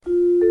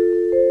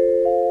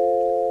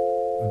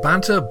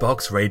Banter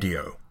Box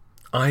Radio.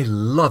 I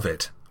love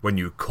it when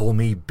you call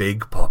me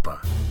Big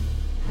Popper.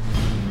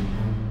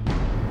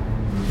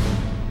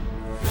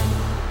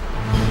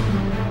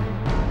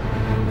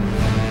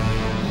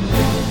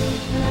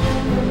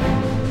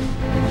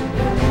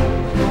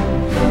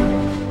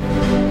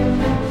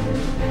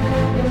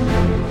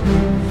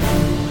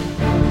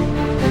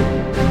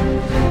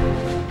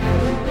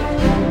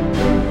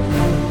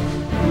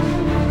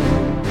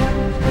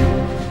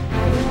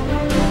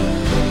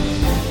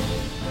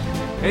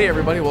 Hey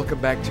everybody,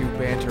 welcome back to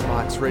Banter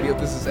Box Radio.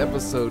 This is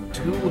episode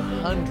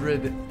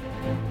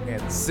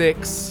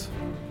 206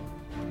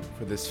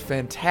 for this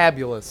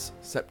fantabulous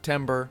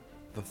September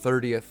the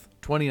 30th,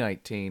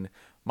 2019.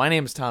 My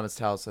name is Thomas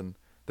Towson.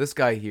 This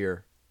guy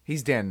here,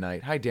 he's Dan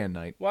Knight. Hi, Dan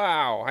Knight.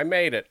 Wow, I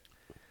made it.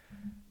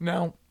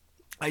 Now,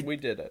 We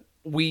did it.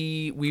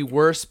 we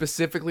were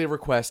specifically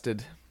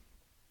requested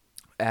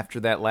after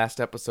that last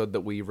episode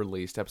that we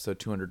released, episode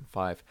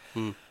 205,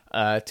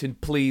 to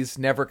please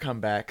never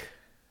come back.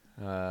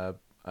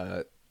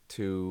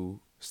 To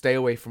stay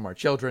away from our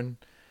children.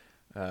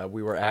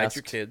 We were Hide asked,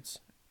 your kids.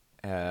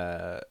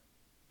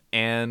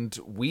 and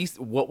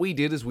what we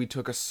did is we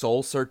took a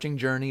soul-searching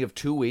journey of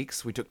 2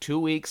 weeks. We took 2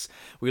 weeks.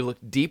 We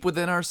looked deep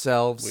within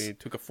ourselves. We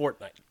took a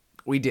fortnight.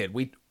 We did.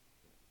 We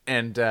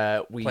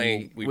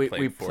played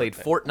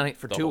Fortnite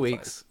for the 2 whole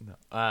weeks.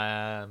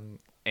 And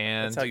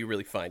That's how you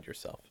really find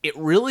yourself. it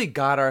really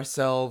got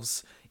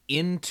ourselves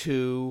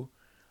into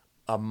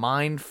a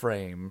mind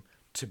frame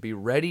to be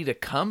ready to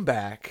come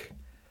back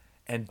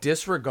and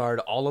disregard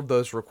all of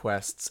those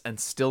requests and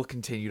still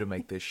continue to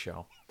make this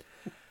show.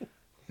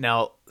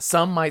 Now,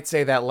 some might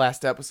say that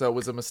last episode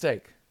was a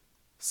mistake.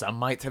 Some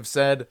might have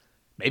said,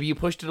 maybe you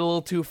pushed it a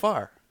little too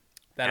far.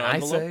 That and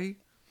envelope? I say,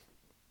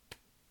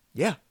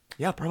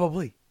 yeah,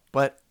 probably.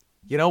 But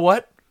you know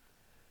what?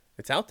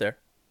 It's out there.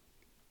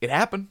 It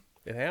happened.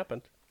 It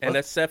happened.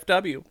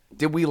 NSFW.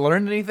 Did we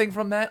learn anything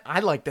from that?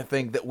 I like to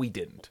think that we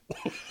didn't.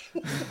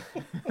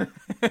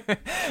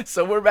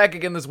 So we're back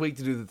again this week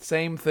to do the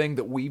same thing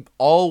that we've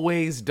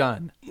always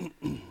done.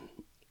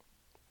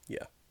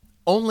 Yeah.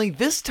 Only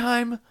this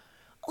time,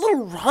 a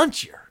little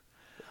raunchier,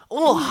 a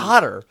little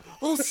hotter,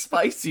 a little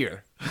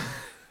spicier.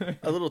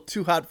 A little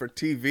too hot for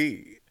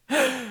TV.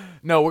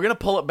 No, we're going to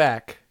pull it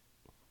back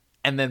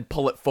and then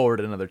pull it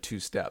forward another 2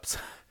 steps.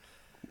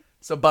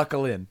 So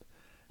buckle in.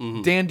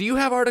 Mm-hmm. Dan, do you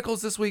have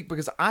articles this week?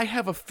 Because I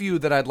have a few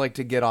that I'd like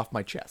to get off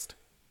my chest.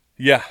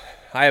 Yeah.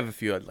 I have a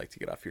few I'd like to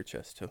get off your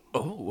chest, too.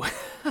 Oh,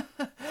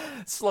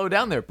 slow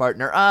down there,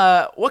 partner.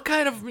 What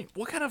kind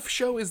of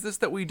show is this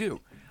that we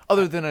do,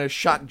 other than a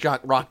shock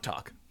jock rock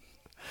talk?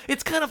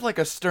 It's kind of like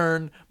a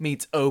Stern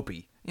meets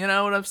Opie. You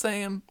know what I'm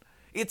saying?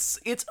 It's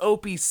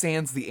Opie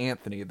sans the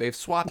Anthony. They've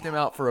swapped him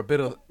out for a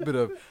bit of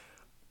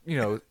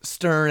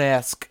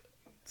Stern-esque.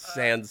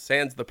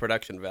 Sans the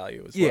production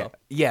value as well.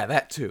 Yeah,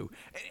 that too.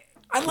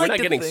 We're not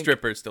getting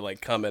strippers to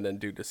come in and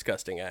do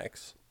disgusting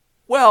acts.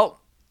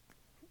 Well,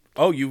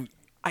 Oh, you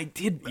I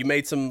did.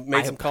 made some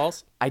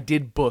calls? I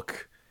did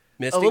book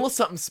Misty? a little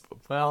something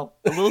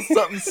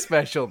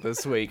special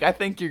this week. I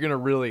think you're gonna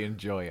really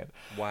enjoy it.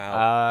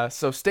 Wow.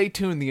 So stay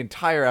tuned the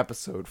entire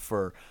episode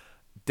for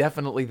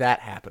definitely that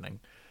happening.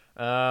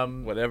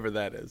 Whatever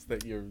that is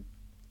that you're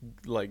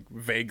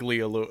vaguely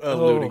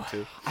alluding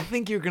to. I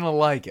think you're gonna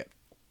like it.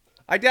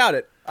 I doubt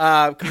it,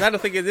 because I don't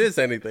think it is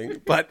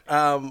anything. But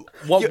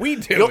what we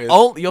do is...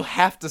 You'll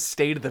have to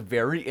stay to the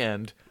very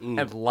end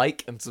and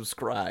like and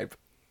subscribe.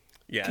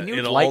 Yeah, Can you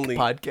it'll like only...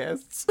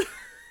 podcasts?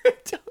 I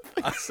don't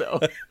think so.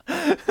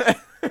 I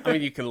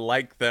mean, you can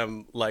like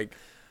them,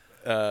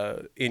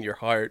 in your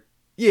heart.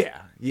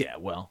 Yeah,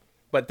 well.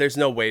 But there's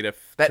no way to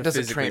That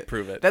doesn't physically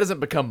prove it. That doesn't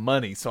become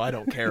money, so I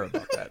don't care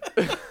about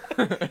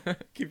that.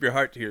 Keep your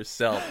heart to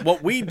yourself.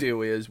 What we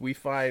do is we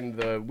find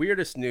the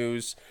weirdest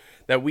news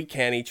that we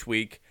can each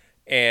week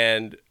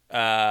and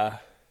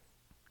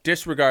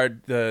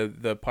disregard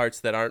the parts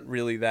that aren't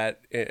really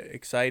that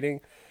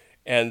exciting,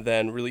 and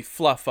then really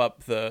fluff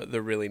up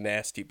the really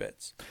nasty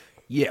bits.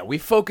 Yeah, we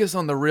focus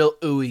on the real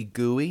ooey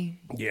gooey.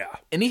 Yeah.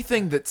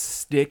 Anything that's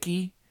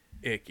sticky.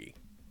 Icky.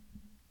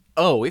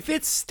 Oh, if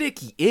it's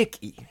sticky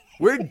icky,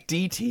 we're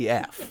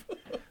DTF.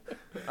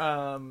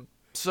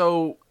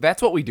 So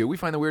that's what we do. We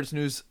find the weirdest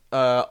news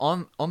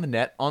on the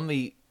net, in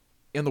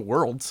the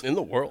worlds. In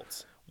the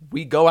worlds.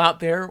 We go out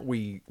there,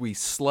 we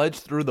sludge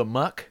through the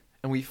muck,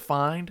 and we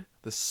find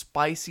the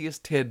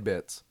spiciest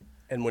tidbits.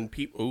 And when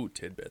people... Ooh,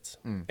 tidbits.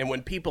 And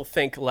when people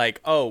think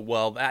oh,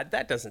 well,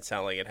 that doesn't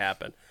sound like it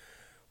happened.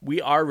 We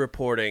are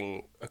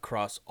reporting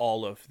across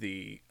all of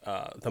the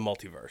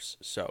multiverse.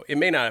 So it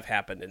may not have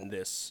happened in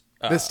this...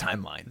 This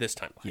timeline.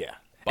 Yeah.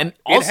 And it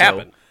also,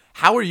 happened.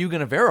 how are you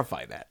going to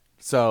verify that?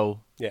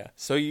 So... Yeah.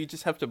 So you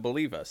just have to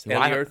believe us. And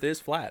Well, the Earth is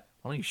flat.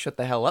 Why don't you shut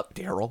the hell up,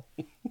 Daryl?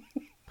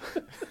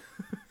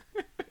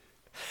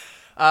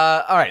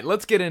 All right,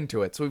 let's get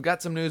into it. So we've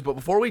got some news, but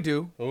before we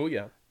do... Oh,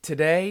 yeah.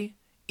 Today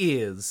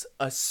is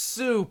a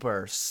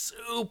super,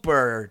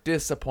 super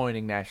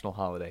disappointing national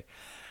holiday.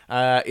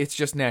 It's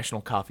just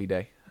National Coffee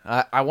Day.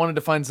 I wanted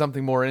to find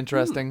something more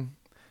interesting.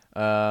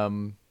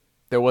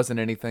 there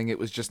wasn't anything. It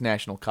was just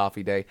National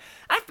Coffee Day.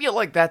 I feel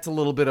like that's a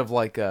little bit of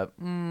like a,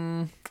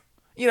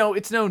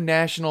 it's no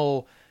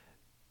national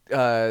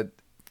pet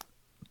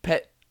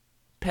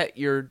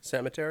your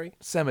Cemetery?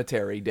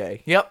 cemetery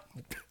day. Yep.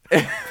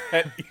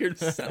 Pet your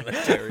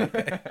cemetery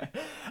day.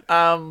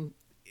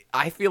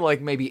 I feel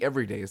like maybe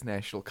every day is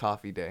National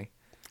Coffee Day.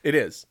 It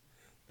is.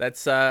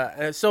 That's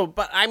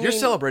but I mean, You're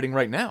celebrating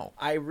right now.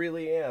 I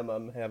really am.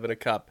 I'm having a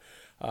cup,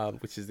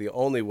 which is the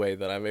only way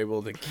that I'm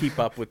able to keep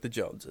up with the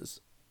Joneses.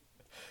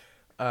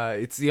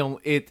 It's the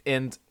only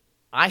and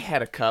I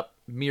had a cup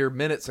mere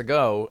minutes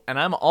ago, and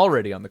I'm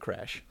already on the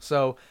crash.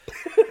 So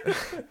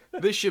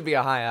this should be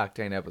a high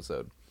octane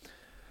episode.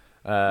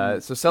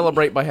 So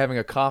celebrate by having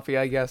a coffee,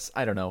 I guess.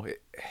 I don't know.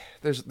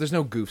 There's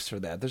no goofs for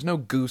that. There's no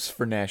goofs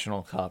for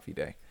National Coffee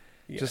Day.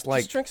 Yeah, just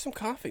drink some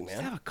coffee,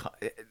 man. have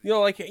a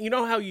You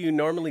know how you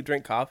normally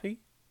drink coffee?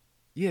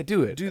 yeah,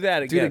 do it. Do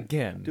that again.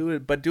 Do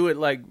it again. Do it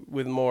like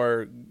with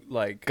more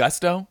like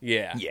Gusto.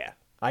 Yeah. Yeah,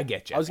 I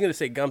get you. I was gonna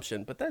say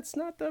gumption, but that's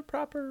not the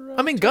proper.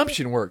 I mean,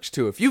 gumption works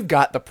too. If you've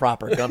got the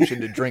proper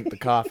gumption to drink the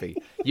coffee,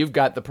 you've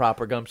got the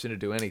proper gumption to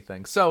do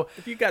anything. So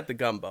if you got the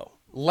gumbo,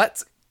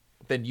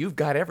 then you've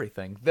got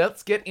everything.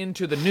 Let's get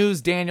into the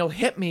news, Daniel.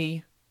 Hit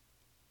me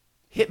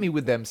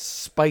with them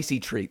spicy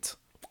treats.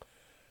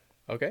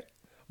 okay.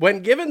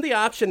 When given the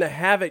option to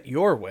have it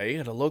your way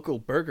at a local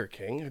Burger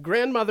King, a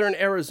grandmother in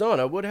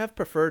Arizona would have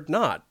preferred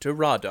not to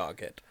raw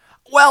dog it.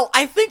 Well,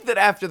 I think that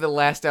after the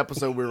last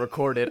episode we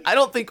recorded, I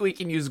don't think we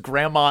can use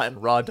grandma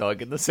and raw dog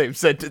in the same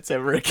sentence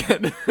ever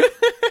again.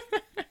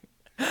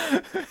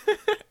 I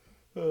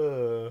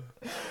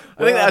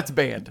think that's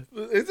banned.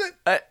 Is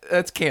it?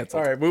 That's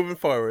canceled. All right, moving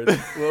forward.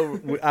 Well,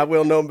 I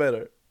will know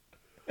better.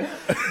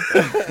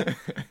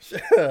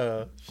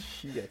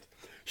 Shit.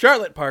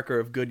 Charlotte Parker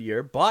of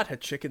Goodyear bought a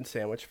chicken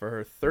sandwich for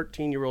her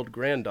 13-year-old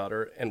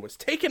granddaughter and was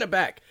taken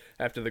aback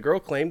after the girl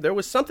claimed there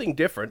was something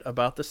different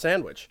about the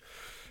sandwich.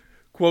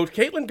 Quote,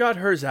 Caitlin got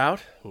hers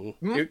out.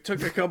 It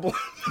took a couple...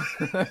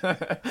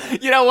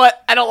 You know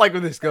what? I don't like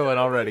where this is going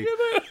already.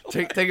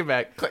 Take it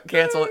back.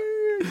 Cancel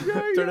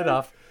it. Turn it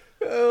off.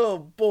 Oh,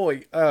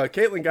 boy.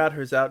 Caitlin got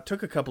hers out,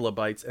 took a couple of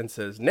bites, and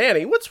says,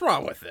 Nanny, what's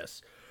wrong with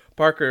this?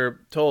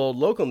 Parker told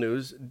local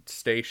news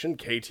station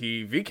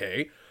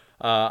KTVK,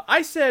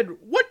 I said,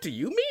 what do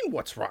you mean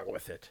what's wrong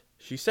with it?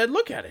 She said,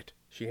 look at it.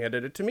 She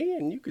handed it to me,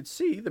 and you could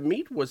see the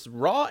meat was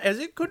raw as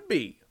it could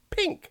be.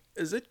 Pink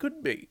as it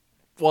could be.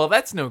 Well,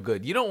 that's no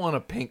good. You don't want a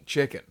pink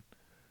chicken.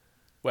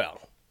 Well,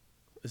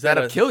 is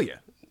That'll kill you.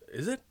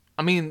 Is it?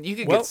 I mean, you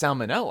could Well- get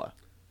salmonella.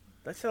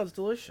 That sounds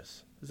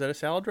delicious. Is that a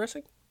salad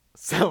dressing?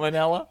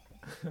 Salmonella?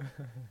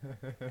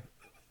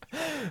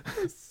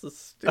 So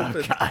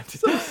stupid. Oh, God.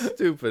 So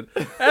stupid.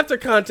 After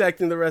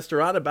contacting the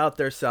restaurant about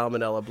their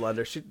salmonella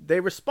blunder, they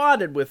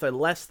responded with a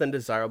less than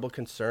desirable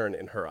concern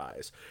in her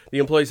eyes. The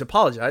employees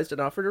apologized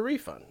and offered a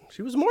refund.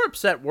 She was more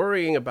upset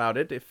worrying about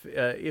it if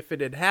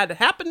it had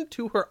happened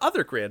to her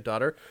other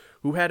granddaughter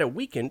who had a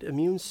weakened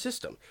immune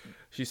system.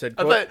 She said,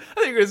 I think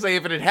you were going to say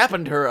if it had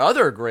happened to her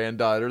other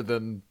granddaughter,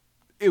 then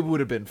it would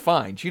have been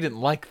fine. She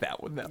didn't like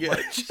that one that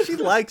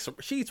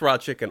much. she eats raw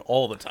chicken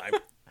all the time.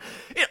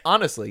 Yeah,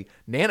 honestly,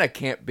 Nana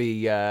can't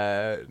be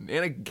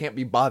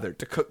bothered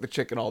to cook the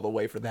chicken all the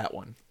way for that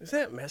one. Is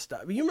that messed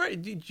up?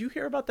 Did you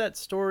hear about that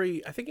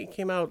story? I think it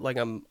came out I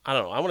don't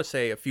know, I want to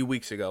say a few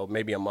weeks ago,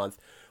 maybe a month,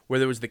 where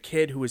there was the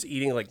kid who was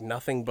eating like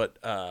nothing but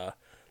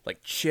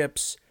like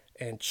chips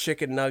and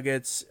chicken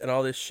nuggets and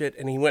all this shit,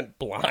 and he went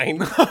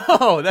blind.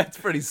 Oh, that's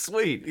pretty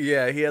sweet.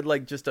 Yeah, he had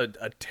like just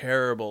a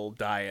terrible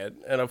diet,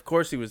 and of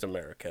course he was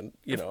American,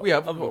 Yeah,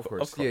 of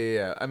course.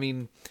 Yeah. I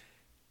mean,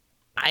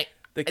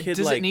 The kid,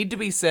 does it need to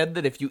be said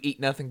that if you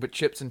eat nothing but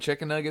chips and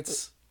chicken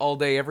nuggets all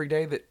day, every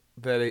day,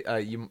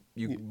 that you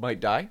might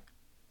die,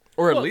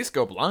 or at least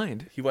go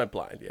blind? He went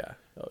blind, yeah.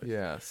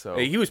 Yeah. So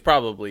He was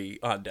probably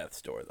on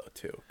death's door though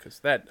too, because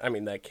that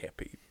can't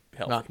be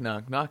healthy.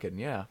 knocking.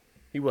 Yeah.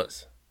 He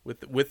was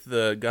with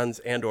the guns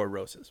and or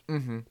roses.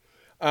 Mm-hmm.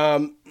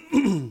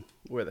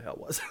 Where the hell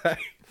was I?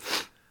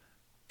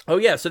 Oh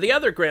yeah, so the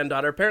other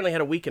granddaughter apparently had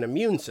a weakened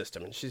immune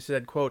system, and she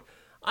said, "quote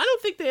I don't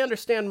think they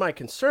understand my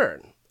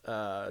concern.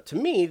 To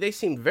me, they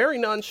seemed very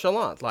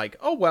nonchalant, like,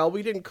 oh well,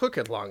 we didn't cook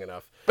it long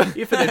enough.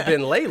 If it had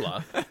been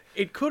Layla,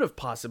 it could have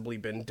possibly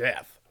been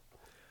death."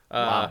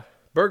 Wow.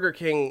 Burger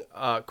King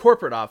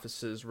corporate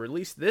offices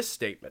released this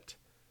statement,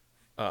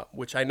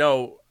 which I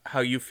know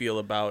how you feel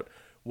about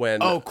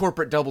when... Oh,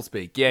 corporate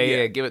doublespeak.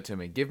 Yeah. Give it to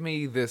me. Give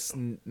me this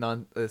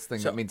this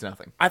thing that means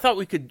nothing. I thought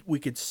we could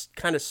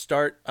kind of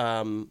start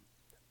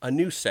a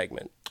new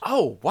segment.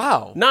 Oh,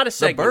 wow. Not a The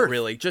segment, birth.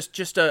 really.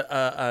 Just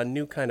a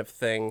new kind of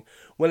thing.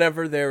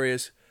 Whenever there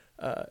is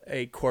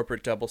a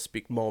corporate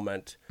doublespeak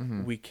moment,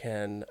 we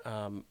can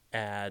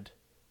add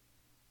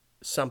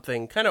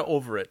something kind of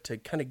over it to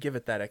kind of give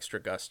it that extra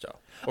gusto.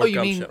 Or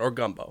you mean- gumption, or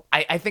gumbo.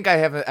 I think I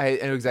have. I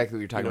know exactly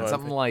what you're talking You know about.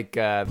 what I'm Something like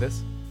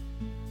this.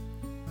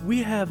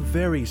 We have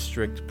very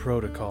strict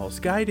protocols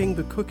guiding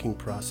the cooking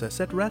process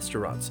at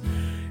restaurants,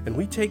 and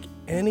we take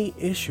any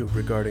issue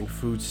regarding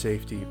food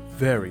safety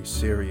very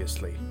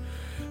seriously.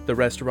 The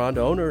restaurant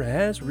owner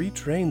has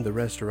retrained the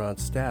restaurant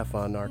staff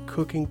on our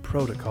cooking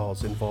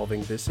protocols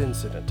involving this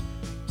incident.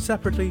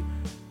 Separately,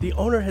 the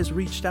owner has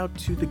reached out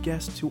to the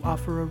guest to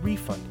offer a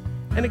refund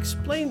and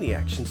explain the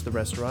actions the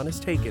restaurant has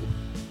taken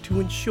to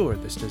ensure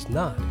this does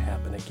not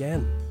happen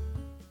again.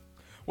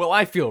 Well,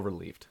 I feel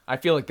relieved. I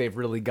feel like they've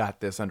really got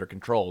this under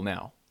control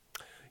now.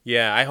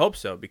 Yeah, I hope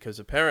so, because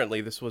apparently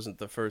this wasn't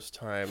the first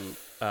time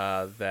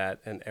that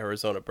an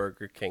Arizona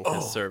Burger King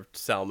has served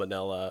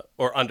salmonella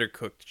or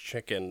undercooked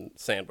chicken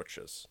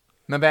sandwiches.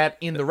 Now that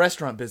in the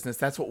restaurant business,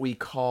 that's what we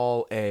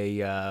call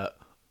a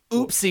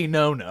oopsie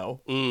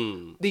no-no.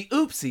 The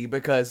oopsie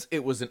because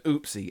it was an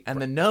oopsie,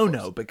 and the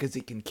no-no because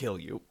it can kill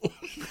you.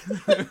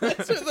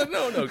 That's where the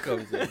no-no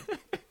comes in.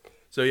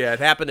 So yeah, it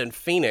happened in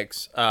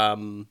Phoenix,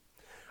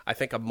 I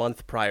think a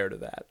month prior to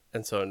that.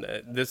 And so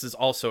this is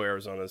also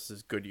Arizona. This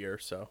is Goodyear,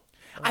 so.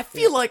 I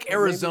feel like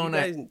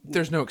Arizona,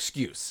 there's no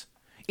excuse.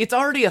 It's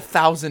already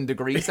 1,000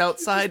 degrees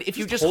outside. If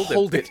you just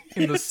hold it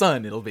in the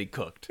sun, it'll be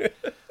cooked.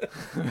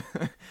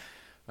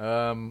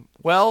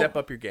 Well, Step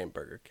up your game,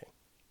 Burger King.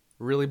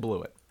 really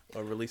blew it.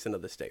 Or release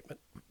another statement.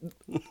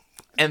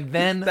 And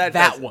then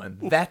that's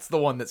the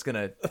one that's going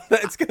to...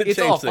 It's going to change It's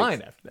all things.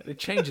 fine after that. It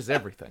changes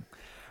everything.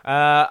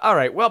 All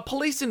right. Well,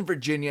 police in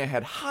Virginia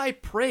had high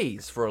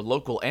praise for a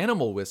local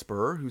animal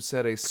whisperer who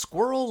said a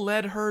squirrel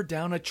led her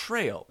down a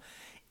trail,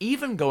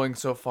 even going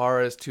so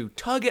far as to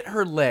tug at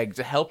her leg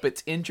to help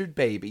its injured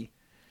baby.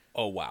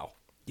 Oh, wow.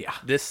 Yeah.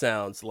 This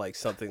sounds like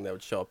something that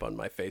would show up on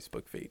my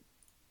Facebook feed.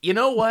 You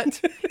know what?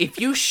 If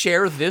you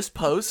share this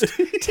post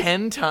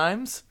 10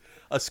 times,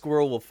 A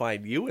squirrel will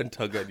find you and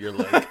tug at your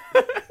leg.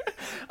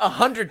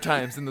 100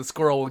 times, and the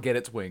squirrel will get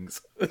its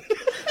wings.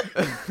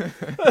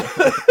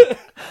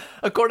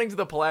 According to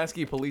the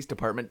Pulaski Police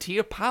Department,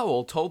 Tia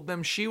Powell told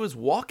them she was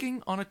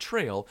walking on a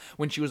trail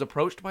when she was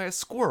approached by a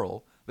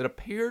squirrel that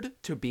appeared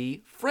to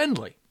be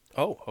friendly.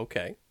 Oh,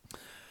 okay.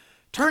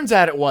 Turns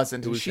out it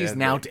wasn't, and she's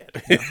now dead.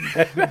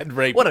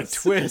 What a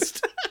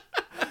twist.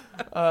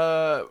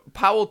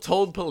 Powell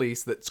told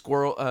police that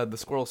the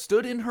squirrel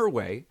stood in her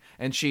way,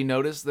 and she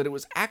noticed that it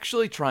was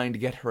actually trying to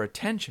get her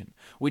attention,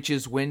 which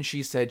is when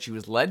she said she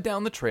was led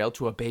down the trail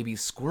to a baby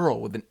squirrel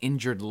with an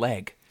injured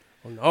leg.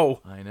 Oh, no.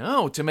 I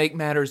know. To make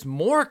matters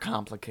more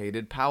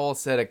complicated, Powell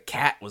said a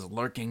cat was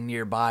lurking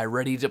nearby,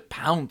 ready to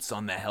pounce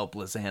on the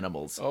helpless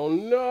animals. Oh,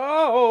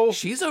 no.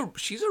 She's a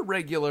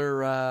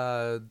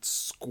regular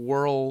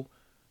squirrel.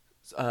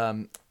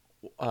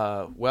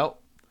 Well,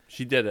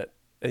 She did it,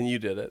 and you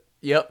did it.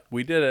 yep,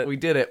 We did it. we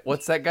did it.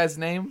 What's that guy's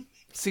name?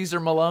 Caesar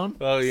Malone.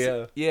 Oh,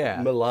 yeah.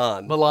 Yeah,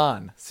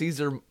 Milan.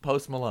 Caesar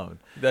Post Malone.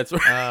 That's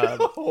right.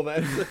 Oh,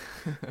 that's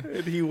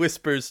and he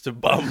whispers to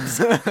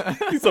bums.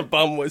 He's a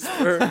bum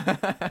whisperer.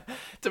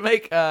 To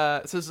make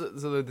so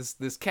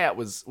this cat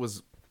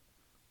was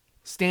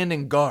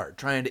standing guard,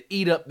 trying to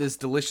eat up this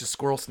delicious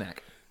squirrel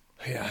snack.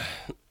 Yeah.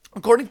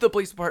 According to the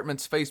police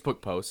department's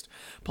Facebook post,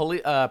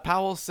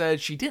 Powell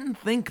said she didn't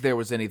think there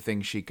was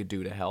anything she could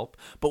do to help,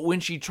 but when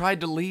she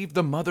tried to leave,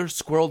 the mother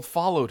squirrel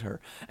followed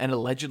her and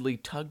allegedly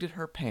tugged at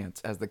her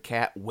pants as the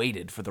cat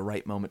waited for the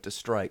right moment to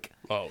strike.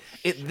 Oh.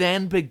 It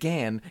then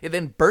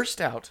burst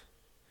out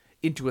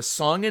into a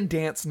song and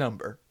dance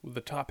number. With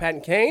the top hat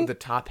and cane? The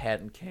top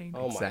hat and cane,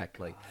 Oh my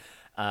exactly.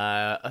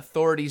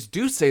 Authorities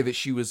do say that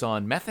she was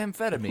on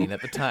methamphetamine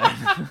at the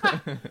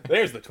time.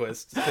 There's the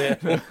twist.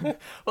 Yeah.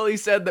 Well, he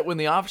said that when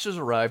the officers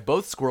arrived,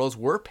 both squirrels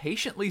were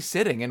patiently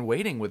sitting and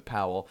waiting with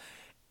Powell,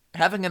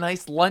 having a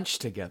nice lunch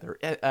together,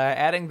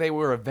 adding they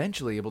were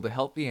eventually able to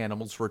help the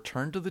animals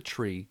return to the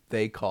tree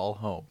they call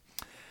home.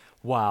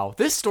 Wow,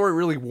 this story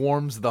really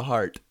warms the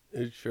heart.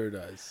 It sure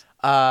does.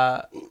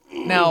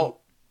 Now,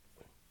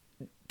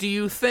 do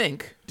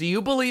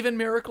you believe in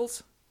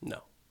miracles?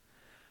 No.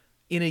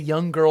 In a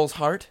young girl's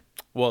heart?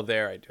 Well,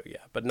 there I do, yeah.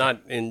 But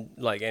not in,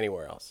 like,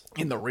 anywhere else.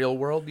 In the real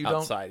world, you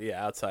Outside,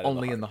 yeah, outside don't?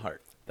 Only of in the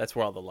heart. That's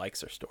where all the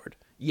likes are stored.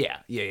 Yeah.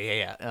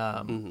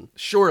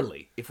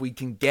 Surely, if we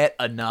can get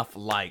enough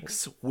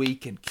likes, we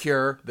can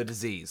cure the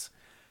disease.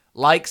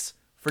 Likes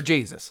for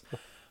Jesus.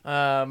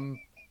 But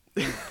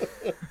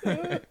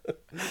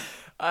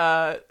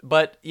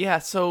yeah,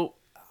 so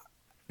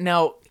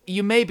now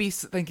you may be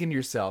thinking to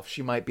yourself,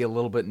 she might be a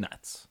little bit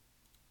nuts.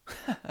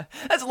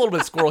 That's a little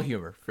bit of squirrel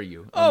humor for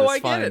you. On this I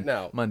get fine it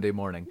now. Monday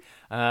morning.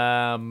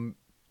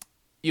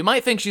 You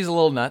might think she's a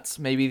little nuts.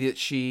 Maybe that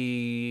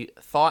she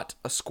thought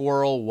a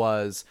squirrel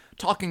was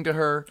talking to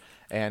her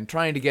and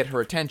trying to get her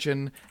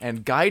attention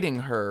and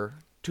guiding her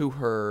to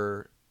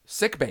her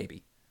sick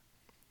baby,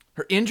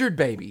 her injured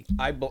baby.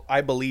 I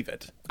believe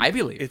it. I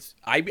believe.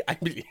 I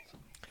believe.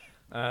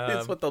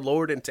 It's what the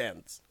Lord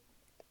intends.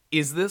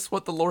 Is this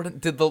what the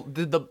Lord did the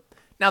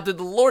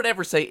Lord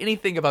ever say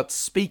anything about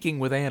speaking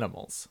with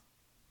animals?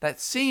 That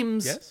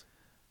seems. Yes.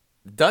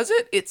 Does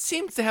it? It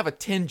seems to have a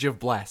tinge of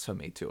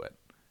blasphemy to it.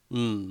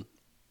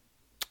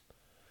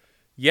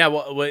 Yeah,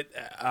 well,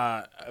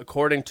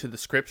 according to the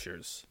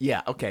scriptures,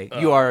 Yeah, okay.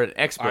 You are an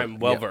expert. I'm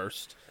well Yep.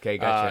 versed. Okay,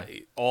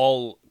 gotcha.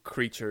 All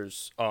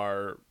creatures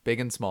are Big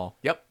and small.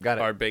 Yep, got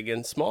it. big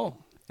and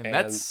small, and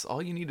that's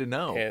all you need to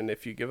know. And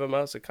if you give a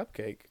mouse a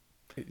cupcake,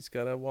 He's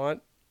gonna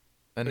want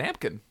A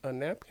napkin. a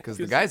napkin Because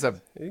the guy's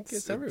a it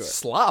gets everywhere.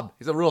 slob.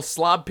 He's a real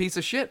slob piece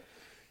of shit.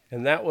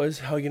 And that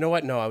was you know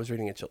what? No, I was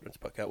reading a children's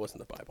book. That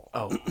wasn't the Bible.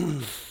 Oh.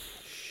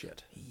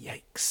 Shit.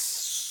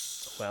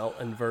 Yikes. Well,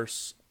 in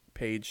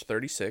page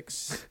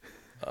 36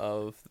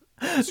 of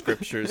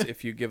scriptures,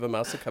 if you give a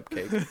mouse a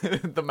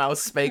cupcake, The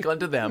mouse spake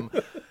unto them,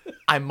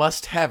 I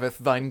must haveth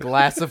thine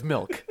glass of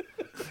milk.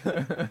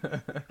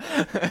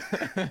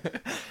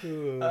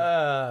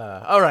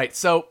 All right,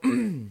 so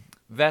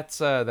that's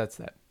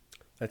that.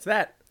 that's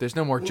that. There's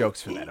no more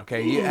jokes for that,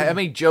 okay? How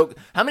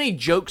many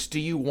jokes do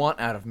you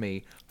want out of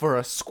me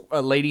for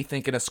a lady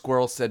thinking a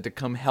squirrel said to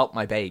come help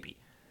my baby?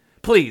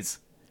 Please,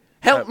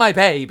 help my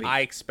baby.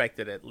 I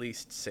expected at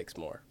least 6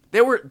 more.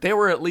 There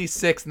were at least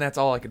 6, and that's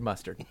all I could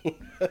muster.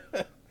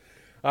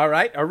 All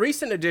right. A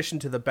recent addition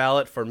to the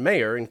ballot for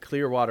mayor in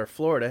Clearwater,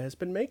 Florida, has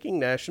been making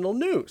national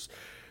news.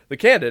 The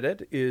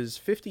candidate is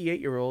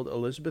 58-year-old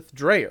Elizabeth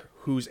Dreyer,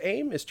 whose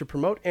aim is to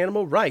promote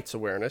animal rights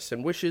awareness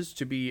and wishes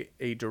to be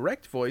a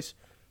direct voice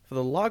for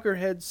the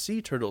loggerhead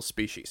sea turtle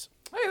species.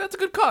 Hey, that's a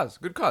good cause.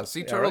 Good cause.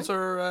 Sea turtles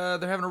are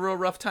they're having a real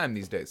rough time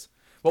these days.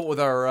 What with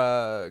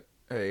our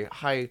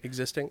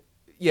Existing?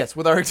 Yes,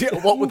 with our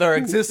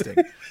existing.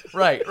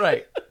 Right.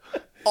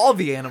 All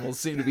the animals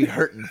seem to be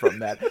hurting from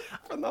that.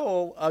 From the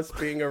whole us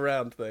being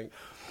around thing.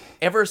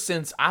 Ever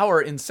since our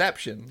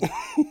inception,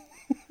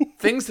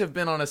 things have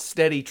been on a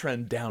steady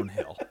trend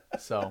downhill.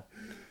 So,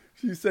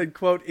 She said,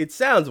 quote, "It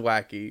sounds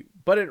wacky,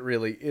 but it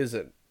really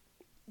isn't."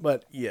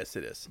 But yes,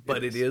 it is.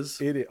 but it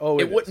is. It is. Oh,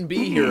 It wouldn't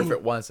be here if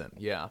it wasn't.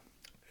 Yeah.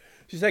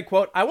 She said,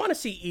 quote, "I want to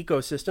see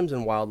ecosystems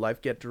and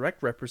wildlife get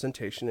direct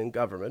representation in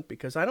government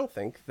because I don't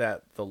think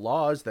that the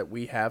laws that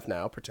we have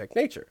now protect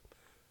nature."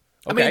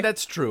 I mean,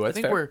 that's true. I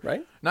think fair, we're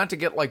right? not to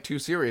get too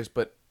serious,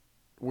 but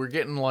we're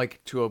getting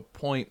to a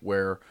point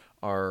where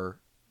and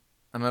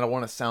I don't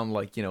want to sound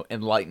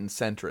enlightened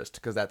centrist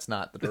because that's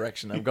not the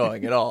direction I'm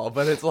going at all.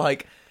 But it's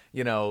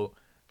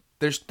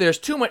there's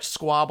too much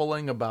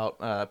squabbling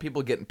about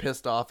people getting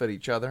pissed off at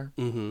each other.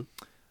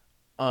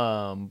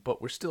 Mm-hmm.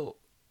 But we're still,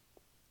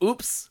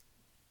 oops,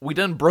 we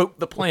done broke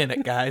the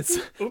planet,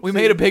 guys. We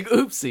made a big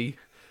oopsie.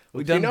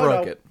 We done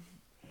broke it.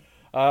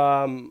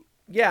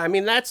 Yeah, I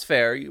mean, that's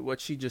fair, what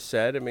she just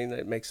said. I mean,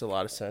 it makes a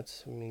lot of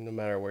sense. I mean, no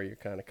matter where you're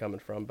kind of coming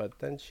from. But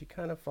then she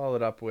kind of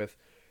followed up with,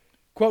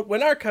 quote,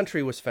 "When our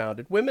country was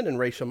founded, women and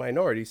racial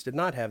minorities did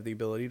not have the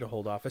ability to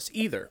hold office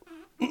either."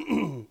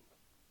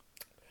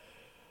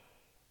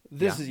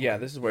 This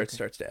is where it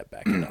starts to add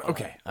back.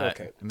 Okay.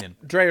 Okay. I'm in.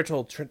 Dreyer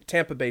told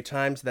Tampa Bay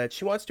Times that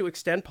she wants to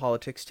extend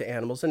politics to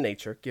animals and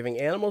nature, giving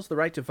animals the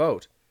right to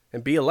vote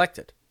and be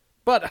elected.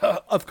 But,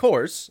 of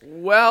course,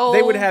 Well,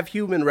 they would have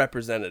human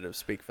representatives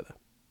speak for them.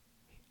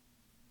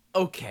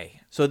 Okay.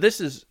 So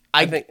this is,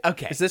 I think,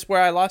 okay. Is this where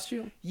I lost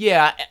you?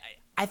 Yeah,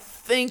 I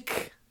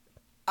think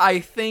I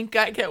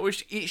get what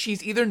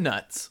she's either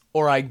nuts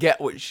or I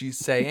get what she's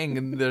saying.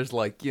 And there's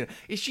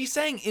is she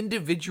saying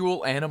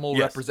individual animal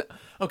Yes. represent?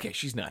 Okay,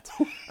 she's nuts.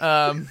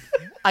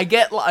 I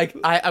get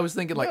I was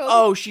thinking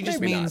she just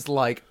maybe means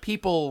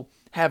people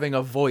having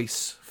a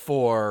voice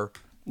for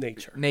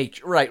Nature.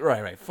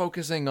 Right.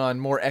 Focusing on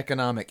more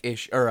economic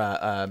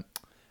not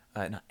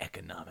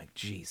economic.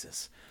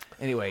 Jesus.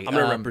 Anyway, I'm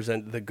going to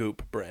represent the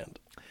Goop brand.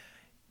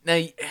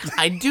 Now,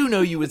 I do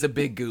know you as a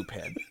big goop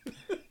head.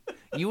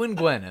 You and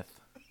Gwyneth.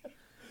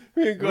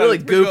 Really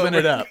gooping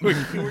it up.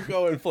 We're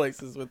going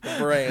places with the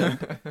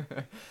brand.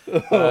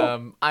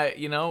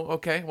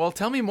 Okay. Well,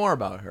 tell me more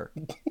about her.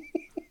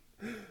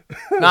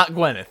 Not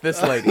Gwyneth,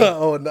 this lady.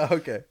 Oh, no,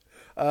 okay.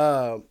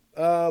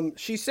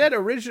 She said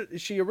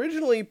she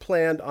originally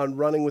planned on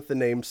running with the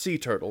name Sea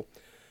Turtle,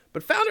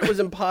 but found it was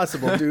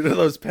impossible due to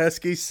those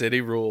pesky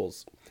city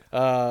rules.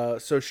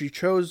 So she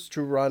chose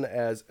to run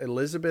as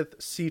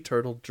Elizabeth Sea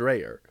Turtle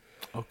Dreyer.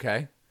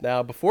 Okay.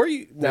 Now,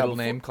 Middle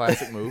name,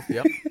 classic move.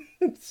 Yep.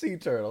 Sea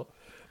Turtle.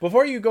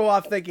 Before you go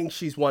off thinking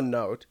she's one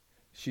note,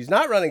 she's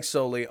not running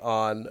solely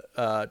on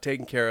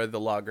taking care of the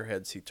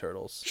loggerhead sea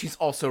turtles. She's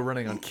also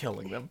running on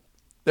killing them.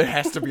 There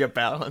has to be a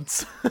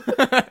balance.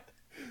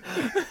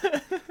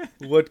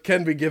 What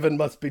can be given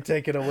must be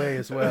taken away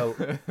as well.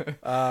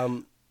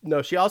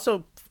 No, she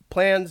also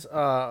plans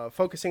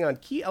focusing on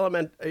key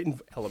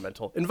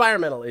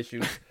environmental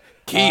issues.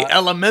 Key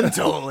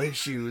elemental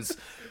issues.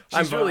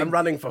 I'm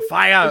running for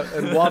fire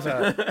and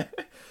water.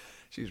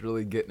 She's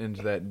really getting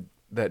into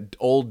that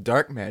old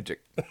dark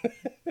magic.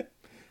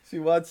 She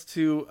wants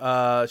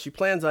to. She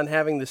plans on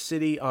having the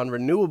city on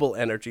renewable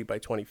energy by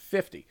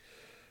 2050.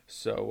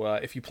 So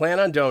if you plan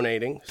on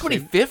donating,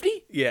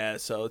 2050? Yeah.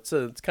 So it's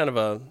kind of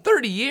a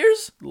 30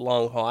 years?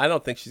 long haul. I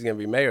don't think she's going to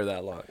be mayor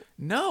that long.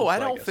 No, I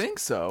don't think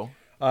so.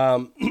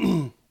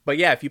 But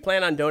yeah, if you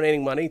plan on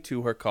donating money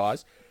to her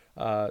cause,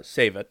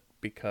 save it,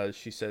 because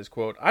she says,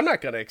 quote, "I'm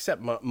not going to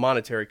accept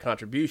monetary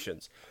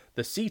contributions.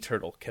 The sea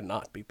turtle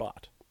cannot be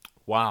bought."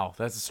 Wow,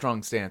 that's a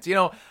strong stance.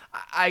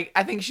 I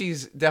think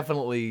she's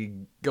definitely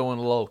going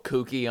a little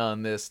kooky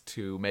on this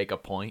to make a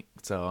point,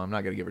 so I'm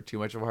not going to give her too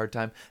much of a hard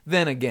time.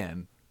 Then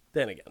again,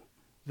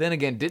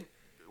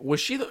 was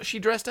she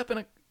dressed up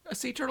in a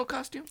sea turtle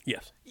costume?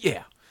 Yes.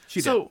 Yeah.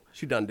 She did.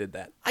 She done did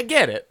that. I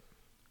get it.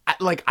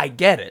 I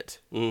get it.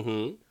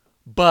 Mm-hmm.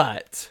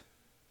 But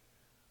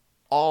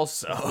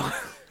also,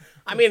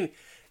 I mean,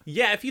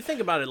 yeah, if you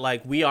think about it,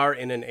 like, we are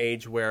in an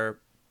age where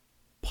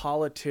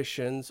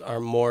politicians are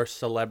more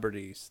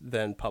celebrities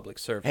than public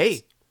servants.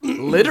 hey,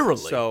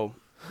 literally. So,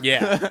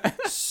 yeah.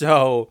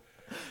 So,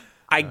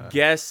 I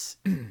guess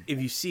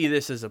if you see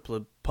this as a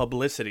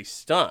publicity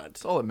stunt,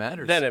 that's all that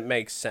matters. then it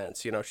makes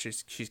sense. You know,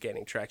 she's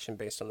gaining traction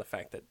based on the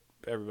fact that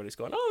everybody's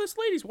going, oh, this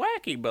lady's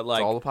wacky. But,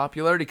 like, it's all a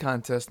popularity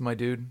contest, my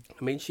dude.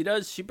 I mean, she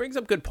brings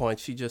up good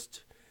points. She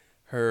just,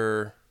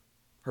 her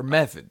Her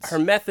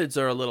methods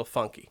are a little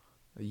funky.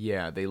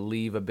 Yeah, they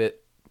leave a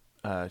bit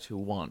to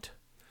want.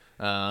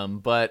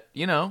 But,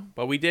 you know,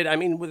 But we did, I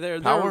mean,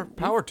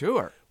 power to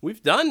her.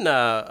 We've done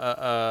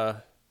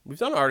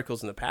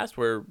articles in the past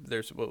where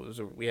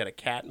we had a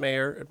cat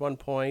mayor at one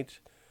point.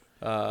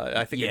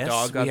 I think a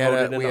dog got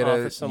voted into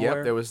office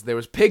somewhere. Yep, there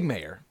was Pig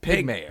Mayor.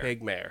 Pig Mayor.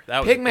 Pig mayor. That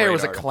was Pig a Mayor great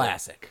was a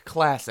article.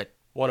 classic.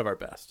 One of our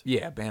best.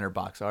 Yeah, banner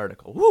box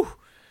article. Woo,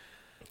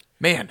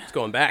 man, It's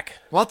going back.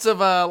 lots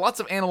of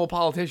animal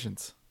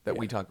politicians that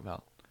we talk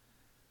about.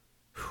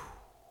 Whew.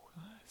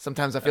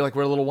 Sometimes I feel like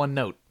we're a little one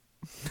note.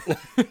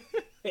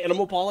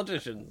 Animal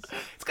politicians.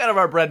 It's kind of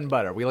our bread and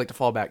butter. We like to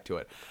fall back to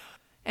it.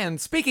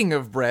 And speaking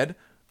of bread,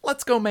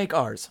 let's go make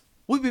ours.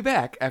 We'll be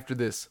back after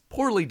this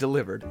poorly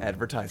delivered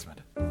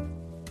advertisement.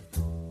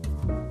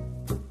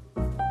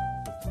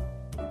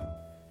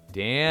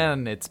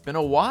 Dan, it's been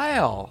a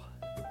while.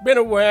 Been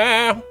a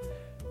while.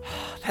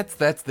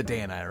 That's the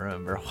Dan I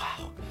remember.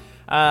 Wow.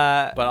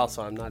 But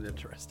also, I'm not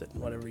interested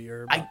in whatever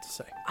you're about to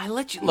say. I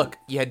let you look.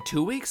 You had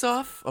 2 weeks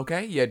off,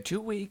 okay? You had 2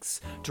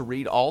 weeks to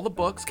read all the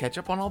books, catch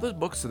up on all the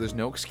books, so there's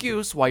no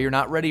excuse why you're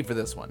not ready for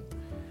this one.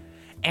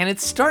 And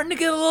it's starting to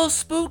get a little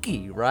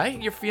spooky, right?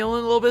 You're feeling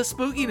a little bit of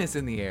spookiness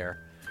in the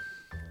air.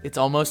 It's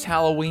almost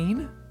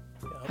Halloween.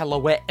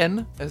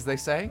 Halloween, as they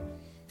say.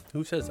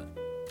 Who says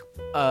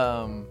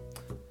that?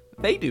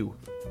 They do.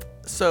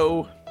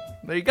 So,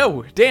 there you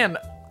go. Dan,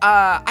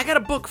 I got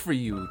a book for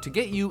you to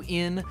get you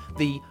in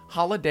the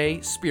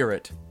holiday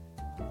spirit.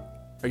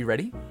 Are you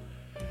ready?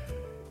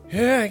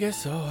 Yeah, I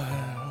guess so.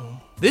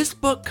 This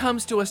book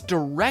comes to us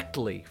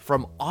directly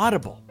from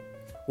Audible,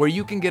 where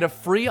you can get a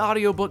free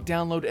audiobook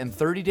download and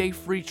 30-day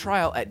free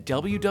trial at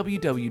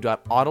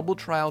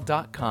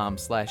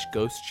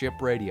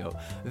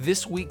www.audibletrial.com/ghostshipradio.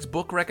 This week's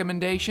book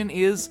recommendation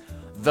is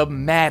The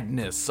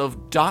Madness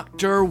of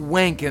Dr.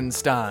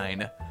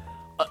 Wankenstein,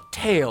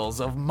 Tales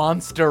of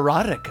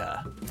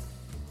Monsterotica.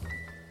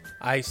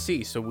 I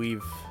see. So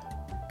we've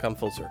come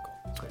full circle.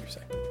 That's what you're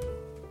saying.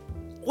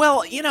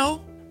 Well, you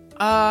know,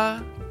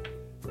 I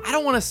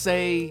don't want to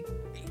say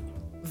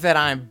that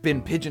I've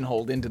been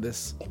pigeonholed into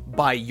this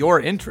by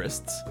your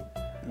interests.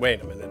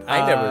 Wait a minute.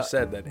 I never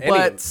said that.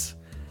 But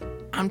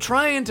I'm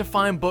trying to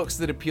find books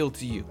that appeal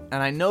to you.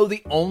 And I know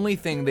the only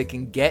thing that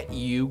can get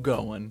you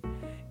going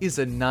is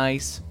a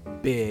nice,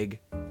 big,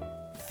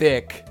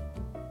 thick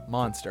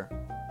monster.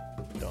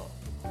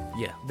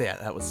 Yeah,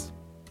 that was...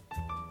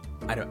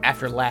 I don't.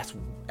 After last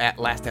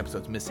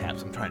episode's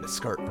mishaps, I'm trying to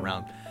skirt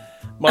around.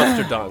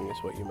 Monster dung is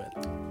what you meant.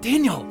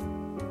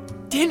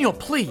 Daniel,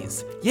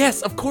 please.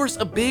 Yes, of course,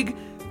 a big,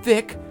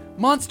 thick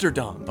monster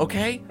dung.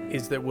 Okay.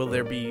 Will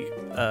there be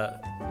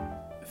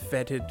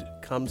fetid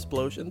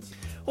cum-splosions?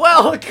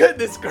 Well,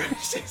 goodness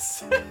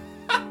gracious.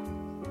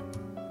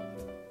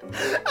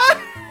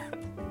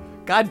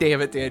 God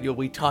damn it, Daniel.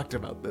 We talked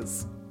about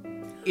this.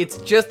 It's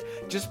just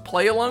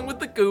play along with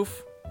the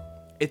goof.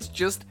 It's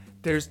just.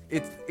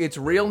 It's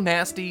real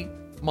nasty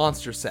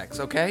monster sex,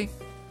 okay?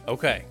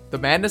 Okay. The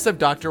Madness of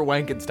Dr.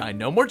 Wankenstein.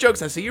 No more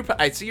jokes. I see you're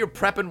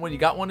prepping when you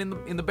got one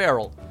in the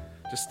barrel.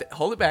 Just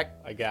hold it back.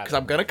 I got it. Because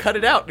I'm gonna cut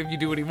it out if you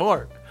do any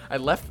more. I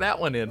left that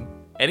one in.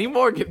 Any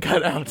more get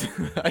cut out.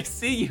 I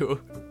see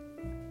you.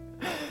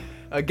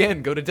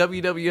 Again, go to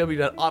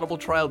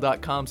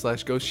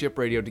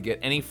www.audibletrial.com/ghostshipradio to get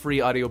any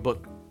free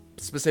audiobook.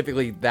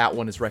 Specifically, that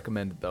one is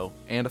recommended though,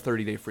 and a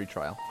 30-day free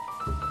trial.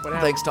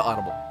 Thanks to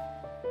Audible.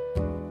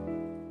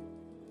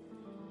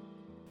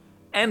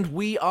 And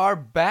we are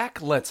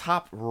back. Let's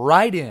hop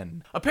right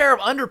in. A pair of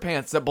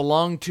underpants that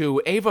belonged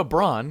to Eva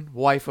Braun,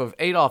 wife of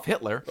Adolf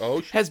Hitler,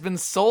 has been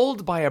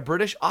sold by a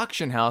British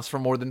auction house for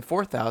more than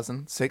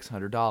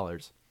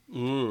 $4,600.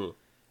 You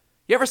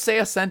ever say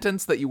a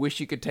sentence that you wish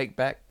you could take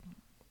back?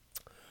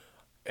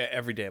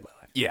 Every day of my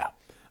life. Yeah.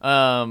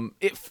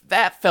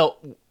 That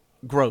felt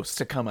gross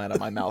to come out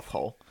of my mouth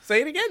hole. Say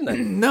it again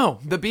then. No,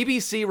 the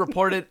BBC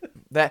reported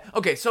that...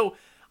 Okay, so...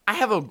 I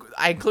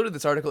included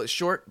this article. It's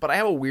short, but I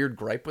have a weird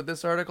gripe with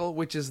this article,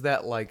 which is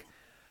that, like,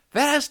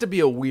 that has to be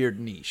a weird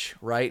niche,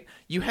 right?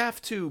 You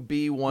have to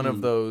be one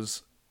of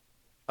those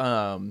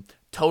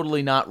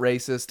totally not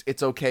racist.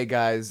 It's okay,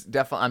 guys.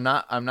 Definitely,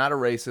 I'm not a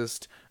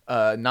racist.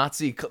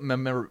 Nazi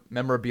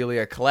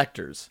memorabilia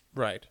collectors,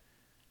 Right.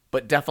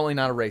 but definitely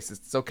not a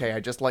racist. It's okay.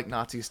 I just like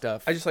Nazi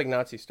stuff. I just like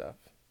Nazi stuff.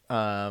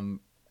 But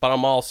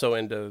I'm also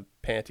into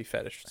panty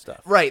fetish stuff.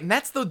 Right, and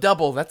that's the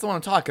double. That's the one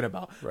I'm talking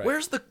about. Right.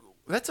 Where's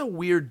That's a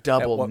weird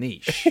double what-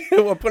 niche.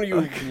 At what point are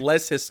you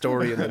less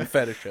historian than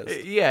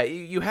fetishist? Yeah,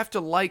 you have to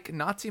like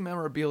Nazi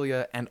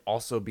memorabilia and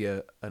also be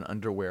an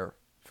underwear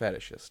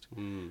fetishist.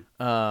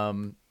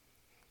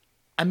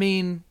 I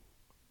mean,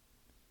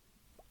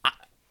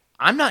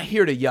 I'm not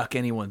here to yuck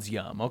anyone's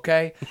yum,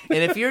 okay? And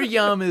if your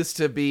yum is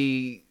to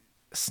be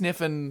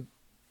sniffing,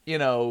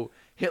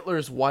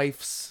 Hitler's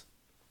wife's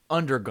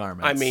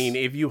undergarments, I mean,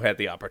 if you had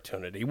the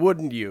opportunity,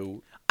 wouldn't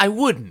you? I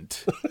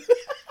wouldn't,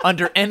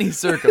 under any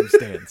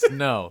circumstance.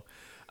 No,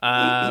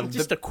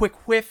 Just a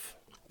quick whiff.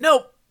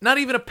 nope, not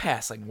even a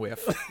passing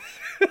whiff.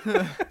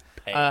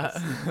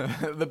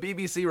 The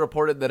BBC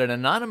reported that an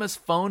anonymous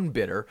phone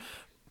bidder.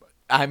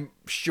 I'm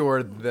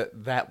sure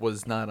that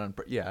was not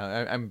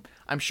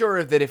I'm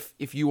sure that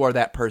if you are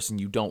that person,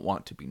 you don't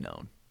want to be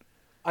known.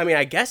 I mean,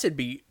 I guess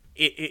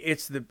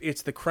it's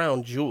the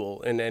crown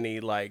jewel in any,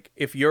 like,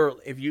 if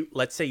you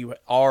let's say you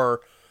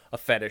are a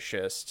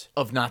fetishist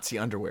Of Nazi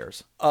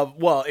underwears.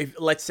 if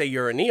let's say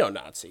you're a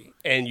neo-Nazi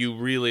and you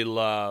really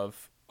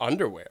love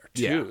underwear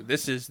too. Yeah.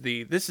 This is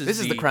the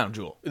crown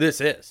jewel.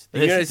 This is.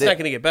 This It's is not it.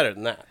 going to get better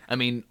than that. I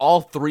mean,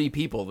 all three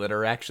people that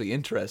are actually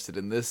interested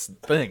in this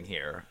thing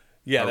here.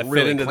 Yeah, are that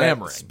really fit into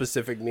clamoring. that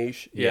specific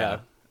niche. Yeah.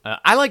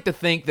 I like to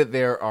think that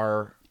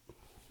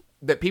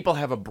that people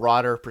have a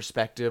broader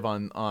perspective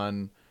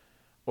on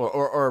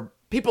or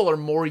people are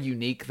more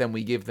unique than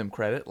we give them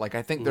credit. Like,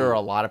 I think there are a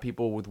lot of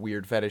people with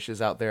weird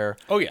fetishes out there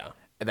Oh yeah.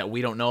 that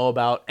we don't know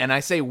about. And I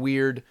say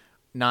weird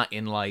not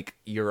in like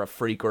you're a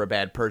freak or a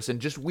bad person,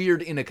 just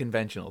weird in a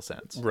conventional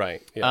sense.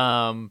 Right.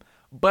 Yeah.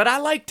 But I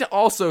like to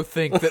also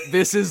think that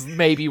this is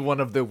maybe one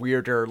of the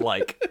weirder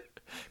like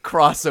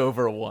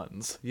crossover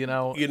ones,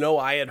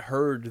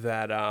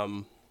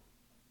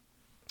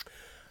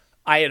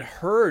 I had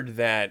heard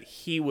that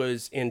he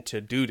was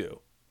into doo-doo.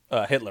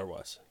 Hitler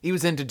was. He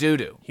was into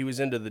doo-doo. He was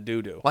into the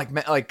doo-doo. Like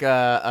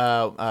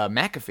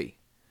McAfee.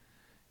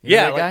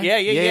 Yeah, that guy?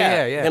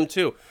 yeah. Him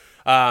too.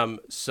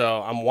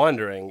 So I'm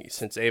wondering,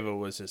 since Ava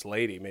was his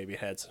lady, maybe it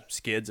had some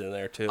skids in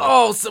there too.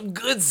 Oh, some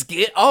good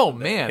skit. Oh,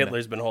 man.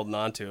 Hitler's been holding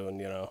on to, and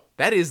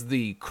That is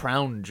the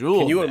crown jewel.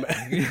 Can you man.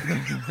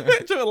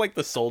 imagine? Like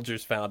the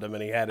soldiers found him,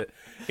 and he had it.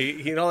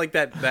 Like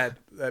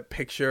that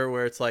picture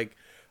where it's like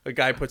a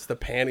guy puts the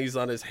panties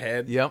on his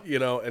head. Yep.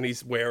 And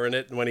he's wearing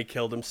it, and when he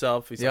killed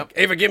himself, he's Yep. like,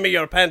 "Ava, give me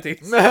your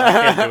panties."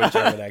 I can't do a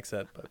German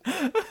accent,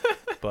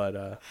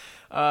 but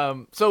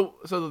So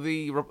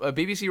the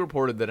BBC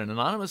reported that an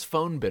anonymous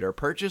phone bidder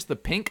purchased the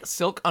pink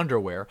silk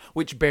underwear,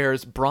 which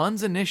bears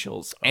Braun's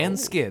initials and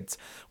skids,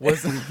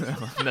 was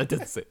that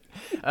doesn't say,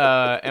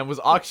 and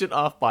was auctioned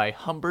off by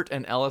Humbert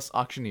and Ellis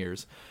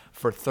auctioneers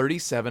for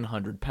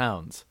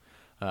 £3,700,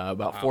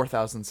 about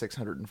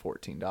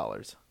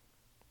 $4,614.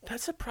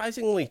 that's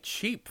surprisingly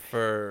cheap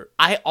for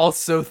I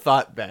also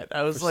thought that.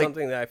 I was like,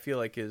 something that I feel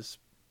like is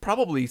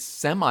probably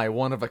semi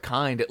one of a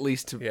kind, at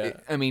least Yeah.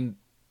 I mean,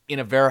 in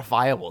a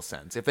verifiable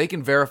sense. If they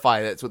can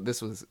verify that's what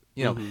this was,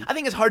 I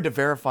think it's hard to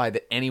verify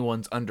that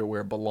anyone's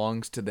underwear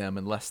belongs to them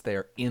unless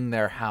they're in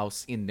their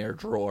house, in their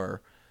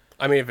drawer.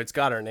 I mean, if it's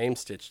got our name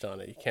stitched on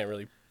it, you can't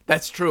really.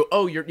 That's true.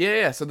 Oh,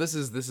 yeah. So this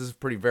is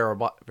pretty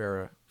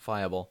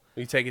verifiable.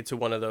 You take it to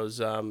one of those.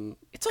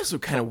 It's also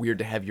kind of weird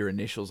to have your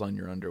initials on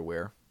your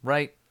underwear,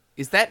 right?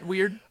 Is that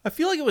weird? I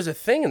feel like it was a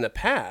thing in the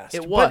past.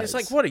 It But it's was.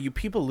 like, what, are you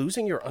people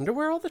losing your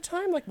underwear all the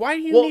time? Like, why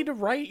do you Well, need to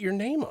write your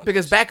name on it?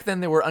 Because back then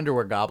they were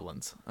underwear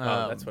goblins.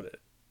 Oh, that's what it is.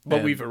 But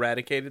and- we've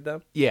eradicated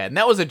them? Yeah, and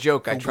that was a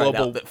joke I tried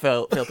global- out that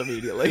failed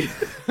immediately.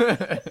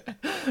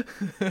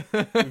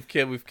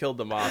 We've killed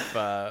them off.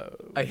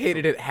 I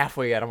hated it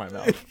halfway out of my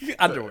mouth.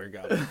 Underwear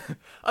goblin.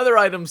 Other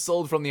items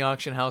sold from the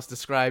auction house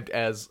described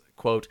as,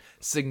 quote,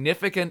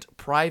 significant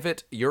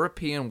private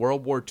European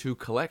World War II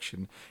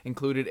collection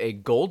included a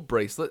gold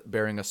bracelet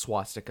bearing a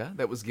swastika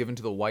that was given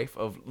to the wife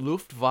of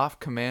Luftwaffe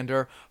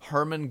Commander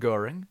Hermann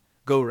Göring,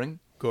 Goring.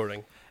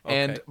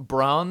 and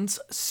Braun's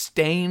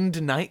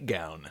stained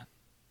nightgown.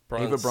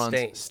 Eva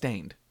Braun's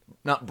stained.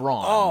 Not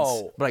bronze.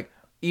 Oh. But like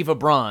Eva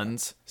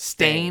Braun's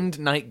stained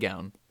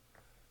nightgown.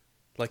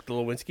 Like the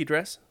Lewinsky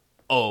dress?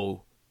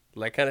 Oh,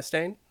 Like kind of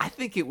stain? I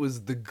think it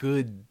was the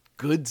good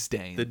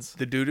stains.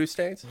 The doo-doo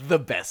stains? The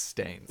best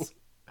stains.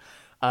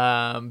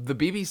 The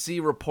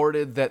BBC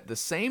reported that the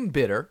same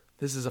bidder,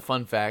 this is a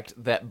fun fact,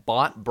 that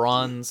bought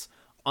Braun's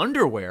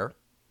underwear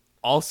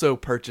also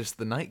purchased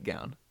the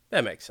nightgown.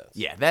 That makes sense.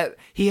 Yeah, that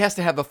he has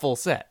to have the full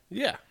set.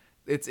 Yeah.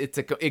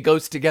 It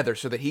goes together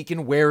so that he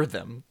can wear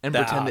them and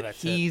pretend that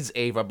that's it. he's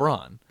Eva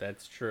Braun.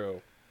 That's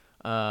true.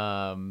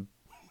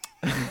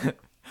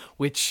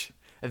 Which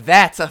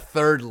that's a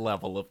third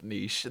level of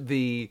niche.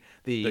 The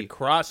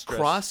cross-dress.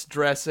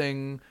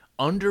 cross-dressing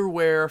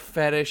underwear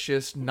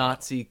fetishist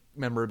Nazi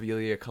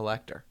memorabilia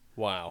collector.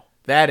 Wow.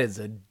 That is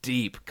a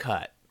deep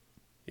cut.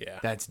 Yeah.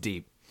 That's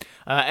deep.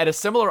 At a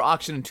similar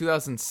auction in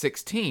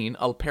 2016,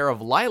 a pair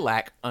of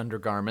lilac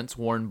undergarments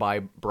worn by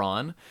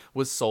Braun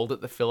was sold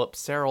at the Philip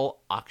Serrell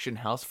auction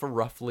house for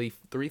roughly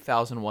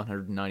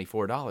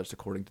 $3,194,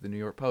 according to the New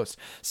York Post.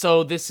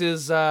 So this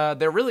is,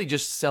 they're really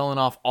just selling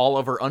off all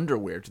of her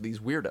underwear to these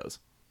weirdos.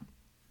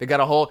 They got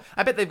a whole.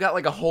 I bet they've got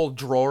like a whole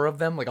drawer of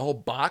them, like a whole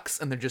box,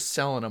 and they're just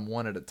selling them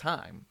one at a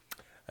time.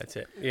 That's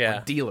it.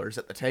 Yeah. Dealers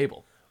at the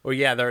table. Or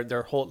yeah,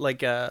 they're whole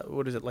like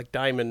what is it, like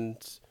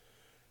diamonds,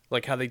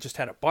 like how they just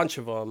had a bunch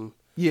of them.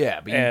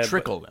 Yeah, but you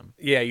trickle them.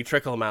 Yeah, you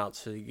trickle them out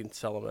so you can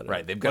sell them.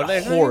 Right, they've got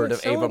a horde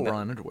of Ava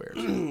Braun underwears.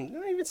 They're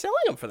not even selling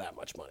them for that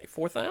much money.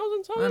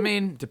 4,000 something. I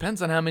mean,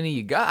 depends on how many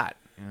you got.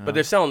 But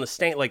they're selling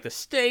the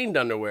stained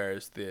underwear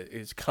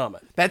is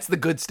common. That's the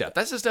good stuff.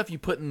 That's the stuff you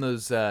put in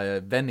those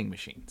vending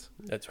machines.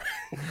 That's right.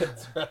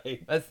 That's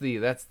right.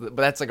 But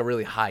that's like a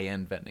really high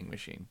end vending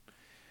machine.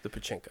 The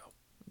pachinko.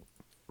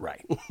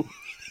 Right.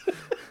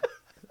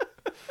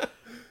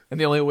 And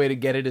the only way to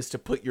get it is to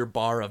put your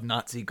bar of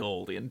Nazi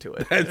gold into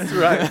it. That's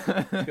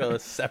right. Go a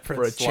separate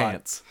for a slot.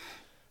 chance.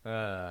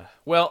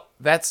 Well,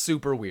 that's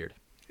super weird.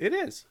 It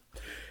is.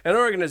 An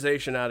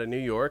organization out of New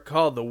York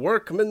called the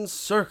Workman's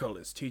Circle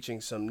is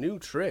teaching some new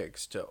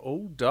tricks to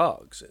old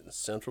dogs in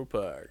Central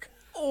Park.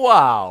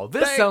 Wow,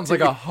 this Back sounds to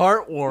like a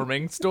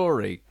heartwarming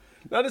story.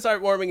 Not as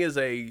heartwarming as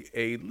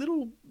a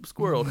little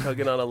squirrel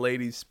tugging on a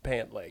lady's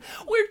pant leg.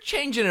 We're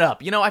changing it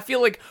up. I feel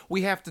like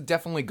we have to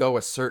definitely go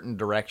a certain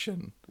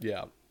direction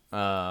Yeah.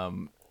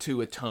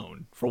 to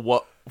atone for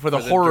the the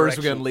horrors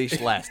we direction.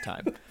 unleashed last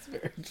time. That's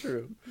very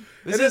true.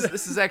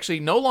 This is actually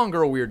no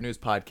longer a weird news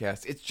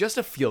podcast. It's just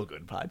a feel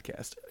good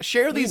podcast.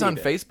 Share these on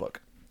need it. Facebook.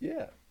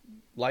 Yeah.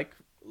 Like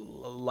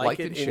it and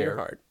in share. your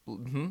heart.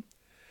 Mm-hmm.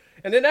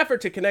 In an effort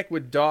to connect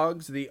with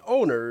dogs, the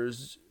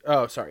owners...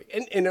 Oh, sorry.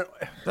 In an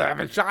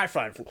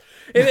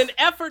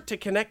effort to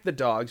connect the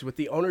dogs with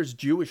the owner's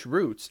Jewish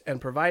roots and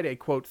provide a,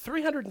 quote,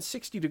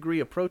 360-degree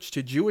approach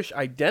to Jewish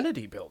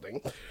identity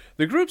building,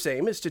 the group's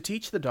aim is to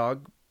teach the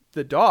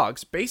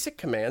dogs basic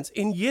commands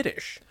in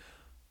Yiddish.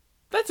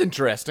 That's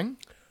interesting.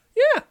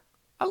 Yeah.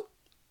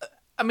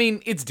 I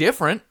mean, it's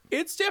different.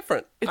 It's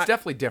different. It's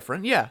definitely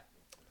different. Yeah.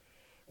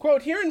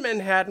 Quote, here in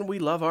Manhattan, we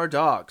love our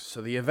dogs,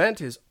 so the event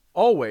is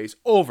always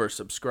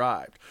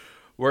oversubscribed.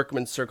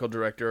 Workman's Circle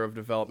Director of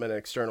Development and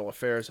External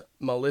Affairs,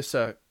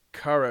 Melissa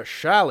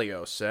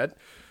Caraccialio, said,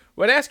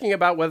 when asking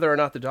about whether or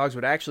not the dogs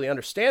would actually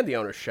understand the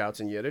owner's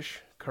shouts in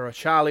Yiddish,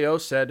 Caraccialio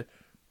said,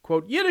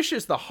 quote, Yiddish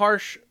is the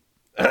harsh...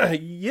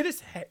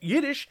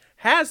 Yiddish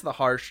has the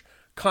harsh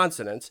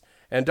consonants,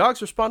 and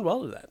dogs respond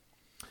well to that.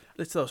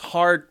 It's those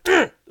hard,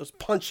 those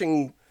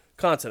punching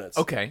consonants.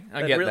 Okay,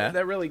 I get that.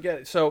 That really get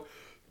it. So...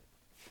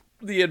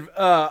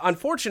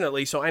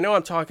 unfortunately, so I know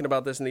I'm talking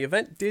about this, and the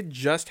event did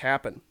just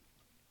happen.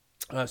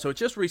 So it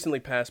just recently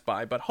passed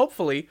by, but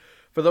hopefully,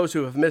 for those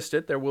who have missed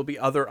it, there will be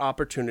other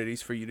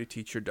opportunities for you to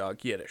teach your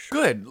dog Yiddish.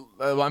 Good.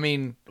 I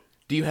mean,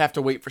 do you have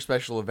to wait for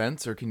special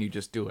events, or can you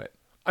just do it?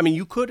 I mean,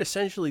 you could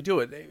essentially do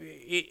it.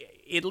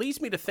 It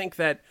leads me to think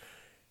that,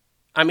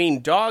 I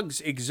mean,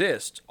 dogs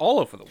exist all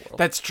over the world.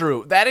 That's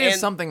true. That is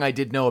And- something I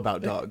did know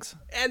about dogs.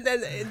 And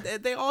then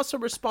they also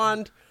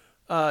respond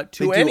to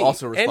They do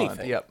also respond.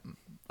 anything. Yep.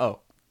 Oh.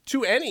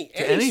 To any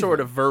anything. sort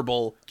of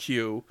verbal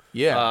cue.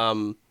 Yeah.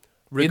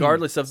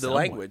 Regardless of the some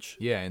way. language.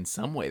 Yeah, in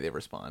some way they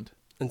respond.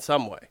 In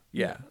some way,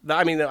 yeah.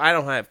 I mean, I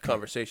don't have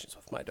conversations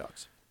with my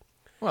dogs.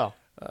 Well,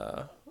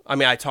 I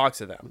mean, I talk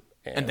to them.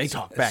 And they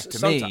talk back to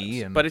sometimes,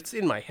 me, and- but it's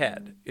in my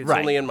head. It's Right.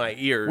 only in my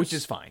ears. which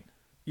is fine.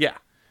 Yeah.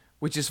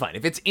 Which is fine.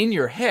 If it's in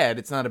your head,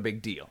 it's not a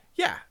big deal.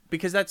 Yeah,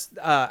 because that's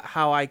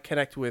how I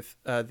connect with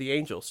the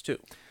angels, too.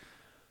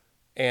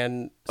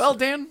 And Well,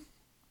 Dan,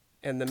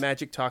 and the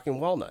magic talking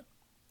walnut.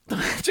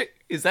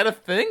 is that a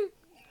thing?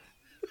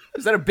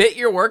 Is that a bit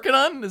you're working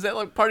on? Is that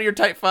like part of your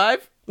Type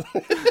 5?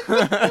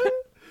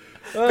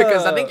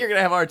 Because I think you're going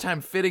to have a hard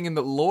time fitting in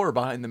the lore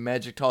behind the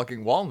magic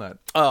talking walnut.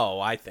 Oh,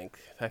 I think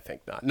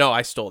not. No,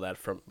 I stole that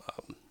from,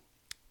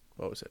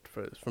 what was it?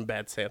 From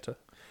Bad Santa.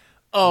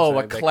 Oh,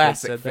 that a kid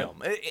classic said that?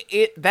 film.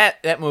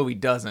 That movie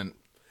doesn't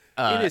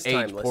It is age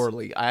timeless.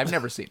 poorly. I've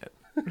never seen it.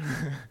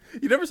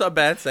 You never saw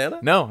Bad Santa?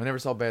 No, I never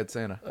saw Bad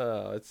Santa.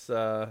 Oh, it's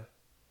a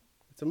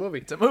movie.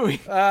 It's a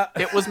movie.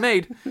 It was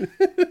made.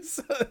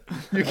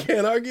 You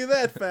can't argue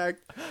that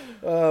fact.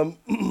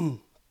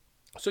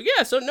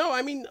 So no,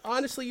 I mean,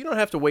 honestly, you don't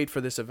have to wait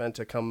for this event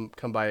to come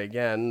by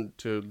again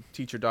to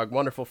teach your dog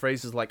wonderful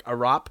phrases like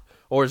arop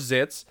or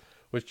zits,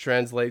 which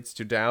translates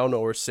to down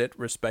or sit,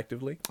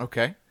 respectively.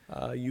 Okay.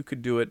 You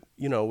could do it,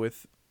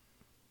 with,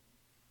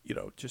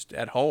 just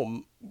at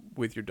home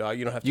with your dog.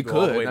 You don't have to You go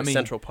all the could. way to I mean,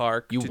 Central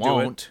Park you to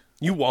won't. do it.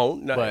 You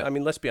won't. No, But- I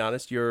mean, let's be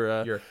honest.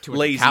 You're You're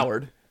lazy. a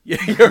coward. Yeah,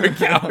 you're a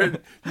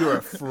coward. You're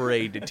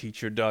afraid to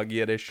teach your dog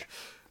Yiddish.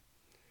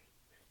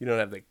 You don't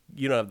have the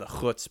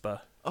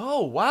chutzpah.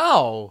 Oh,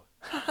 wow.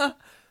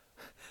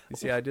 You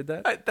see how I did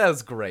that? That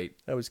was great.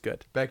 That was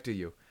good. Back to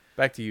you.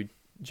 Back to you,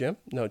 Jim.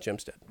 No,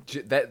 Jim's dead.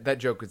 That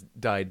joke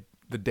died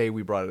the day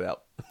we brought it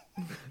out.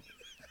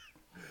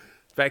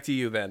 Back to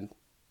you then.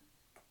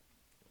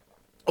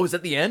 Oh, is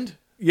that the end?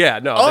 Yeah,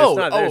 no,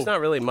 Oh, there's not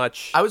really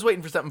much. I was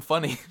waiting for something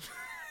funny.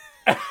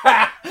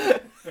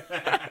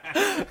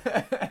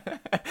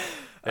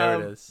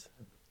 There it is.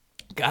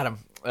 Got him.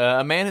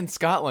 A man in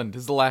Scotland,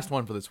 this is the last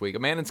one for this week. A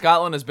man in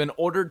Scotland has been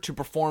ordered to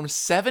perform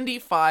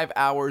 75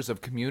 hours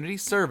of community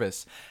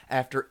service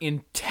after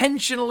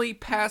intentionally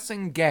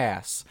passing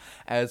gas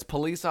as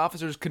police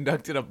officers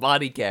conducted a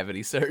body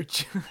cavity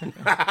search.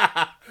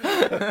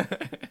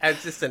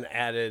 That's just an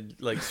added,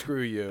 like,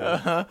 screw you.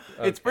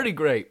 It's pretty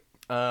great.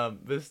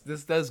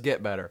 This does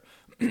get better.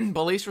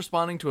 Police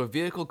responding to a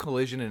vehicle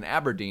collision in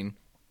Aberdeen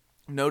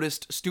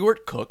noticed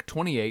Stuart Cook,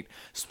 28,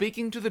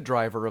 speaking to the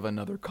driver of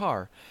another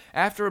car.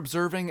 After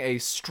observing a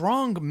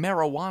strong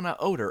marijuana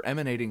odor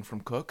emanating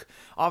from Cook,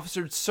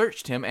 officers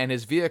searched him and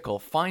his vehicle,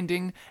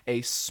 finding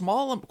a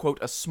small, quote,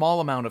 a small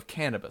amount of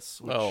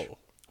cannabis, which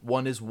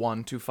one is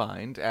one to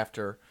find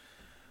after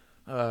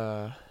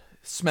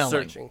smelling.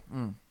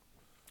 Searching.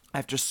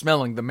 After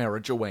smelling the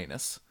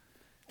marijuanas.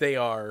 They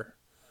are...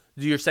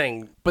 You're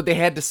saying... But they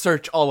had to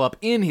search all up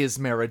in his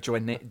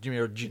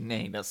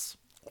marijuanas.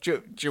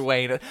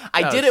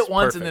 I did it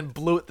once and then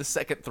blew it the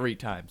second 3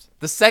 times.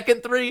 The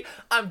second 3,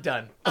 I'm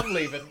done. I'm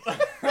leaving.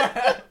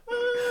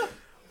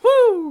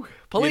 Woo!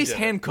 Police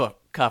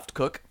handcuffed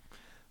Cook.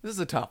 This is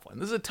a tough one.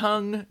 This is a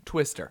tongue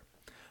twister.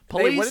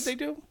 Police what did they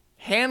do?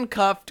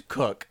 Handcuffed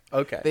Cook.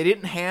 Okay. They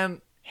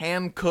didn't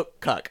hand cook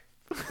Cuck.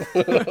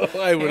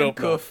 I would hope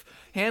not.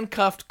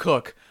 Handcuffed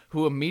Cook,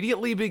 who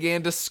immediately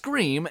began to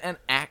scream and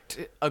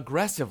act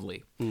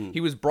aggressively. He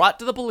was brought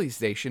to the police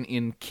station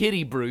in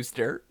Kitty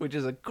Brewster, which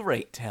is a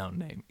great town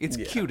name. It's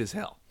cute as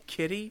hell.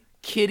 Kitty?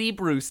 Kitty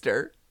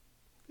Brewster.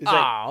 Is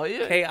that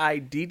yeah.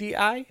 Kiddi?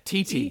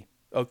 TT.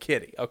 Oh,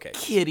 Kitty. Okay.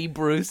 Kitty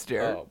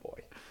Brewster. Oh, boy.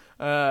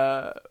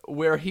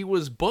 Where he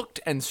was booked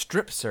and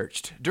strip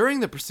searched. During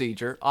the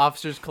procedure,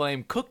 officers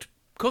claim Cook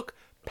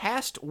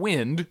passed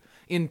wind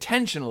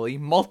intentionally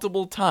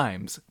multiple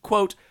times.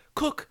 Quote,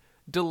 Cook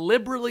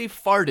deliberately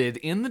farted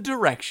in the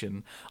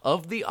direction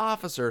of the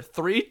officer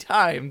 3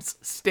 times,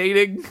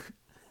 stating,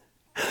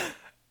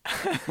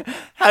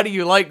 how do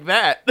you like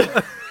that?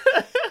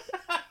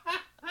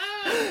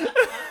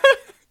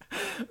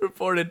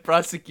 Reported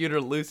prosecutor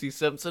Lucy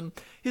Simpson.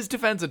 His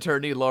defense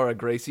attorney, Laura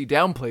Gracie,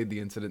 downplayed the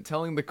incident,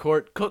 telling the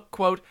court Cook,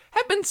 quote,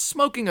 had been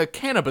smoking a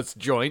cannabis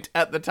joint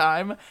at the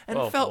time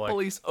and felt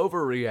police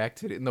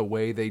overreacted in the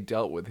way they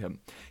dealt with him.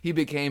 He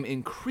became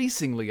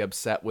increasingly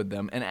upset with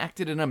them and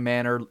acted in the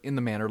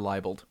manner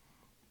libeled.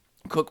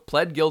 Cook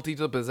pled guilty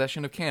to the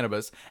possession of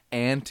cannabis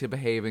and to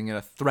behaving in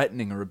a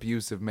threatening or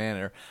abusive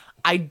manner.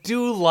 I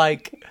do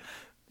like...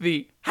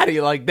 how do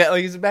you like that?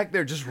 Like, he's back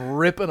there just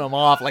ripping them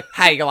off. Like,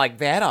 how do you like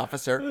that,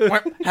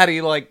 officer? How do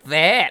you like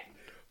that?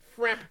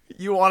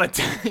 You want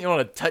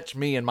to touch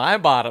me in my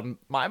bottom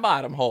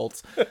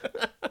holes?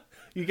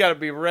 You got to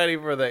be ready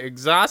for the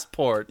exhaust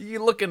port.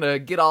 You looking to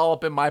get all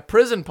up in my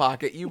prison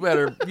pocket? You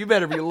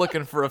better be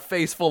looking for a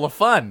face full of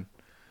fun.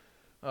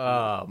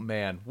 Oh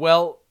man.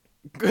 Well,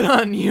 good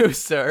on you,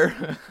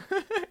 sir.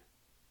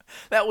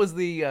 That was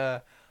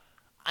the.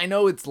 I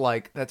know it's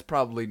like, that's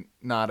probably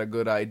not a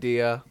good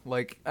idea.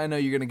 Like, I know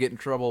you're going to get in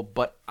trouble,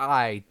 but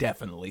I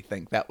definitely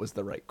think that was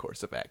the right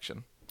course of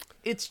action.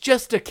 It's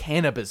just a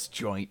cannabis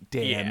joint,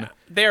 Dan. Yeah,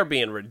 they're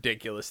being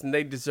ridiculous, and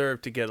they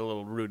deserve to get a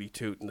little Rudy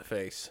Toot in the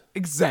face.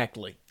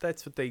 Exactly.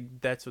 That's what they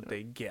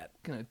get.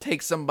 Gonna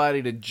take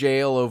somebody to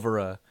jail over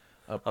a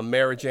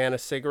Marijuana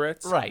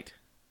cigarettes? Right.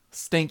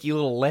 Stinky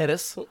little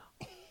lettuce.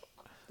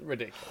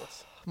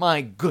 Ridiculous.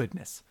 My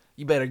goodness.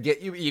 You better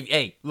get...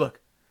 Hey,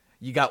 look.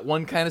 You got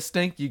one kind of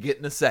stink, you get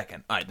in a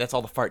second. All right, that's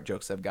all the fart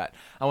jokes I've got.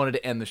 I wanted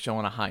to end the show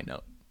on a high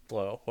note.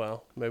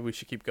 Well, maybe we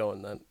should keep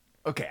going then.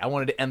 Okay, I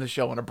wanted to end the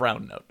show on a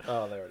brown note.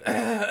 Oh, there it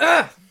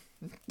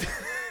is.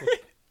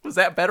 Was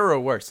that better or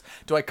worse?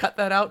 Do I cut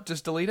that out?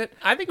 Just delete it?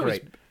 I think it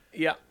Great. was...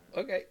 Yeah,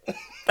 okay.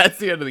 That's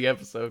the end of the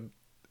episode.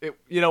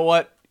 You know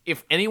what?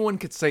 If anyone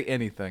could say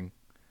anything,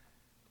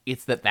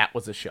 it's that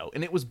was a show.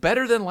 And it was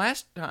better than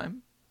last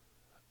time.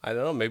 I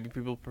don't know. Maybe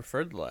people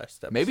preferred the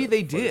last episode. Maybe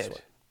they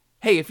did.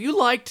 Hey, if you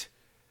liked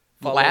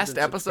the last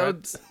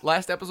episode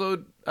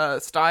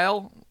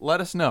style, let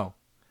us know.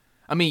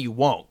 I mean, you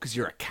won't because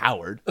you're a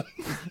coward.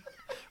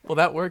 Will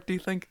that work, do you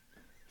think?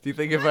 Do you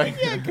think if I...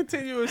 Yeah,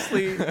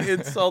 continuously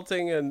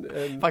insulting and...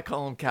 If I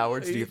call them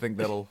cowards, do you think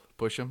that'll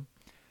push them?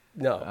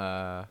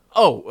 No.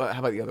 How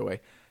about the other way?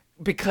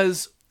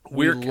 Because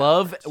we're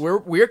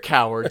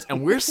cowards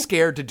and we're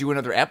scared to do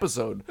another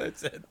episode.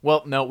 That's it.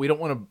 Well, no, we don't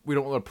want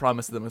to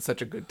promise them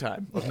such a good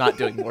time of not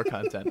doing more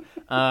content.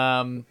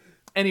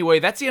 Anyway,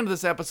 that's the end of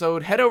this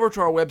episode. Head over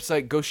to our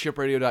website,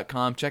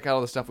 ghostshipradio.com. Check out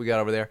all the stuff we got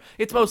over there.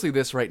 It's mostly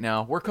this right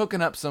now. We're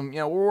cooking up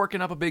we're working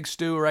up a big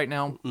stew right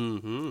now.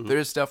 Mm-hmm. There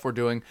is stuff we're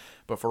doing,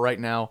 but for right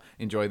now,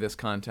 enjoy this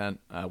content.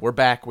 We're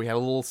back. We had a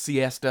little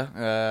siesta.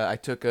 I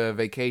took a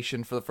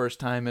vacation for the first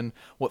time in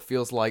what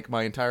feels like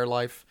my entire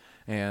life,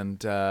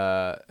 and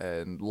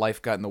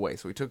life got in the way.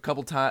 So we took a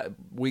couple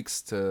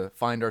weeks to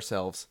find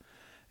ourselves,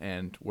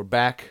 and we're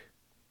back.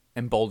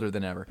 And bolder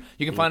than ever.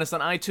 You can find us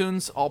on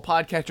iTunes, all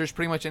podcatchers,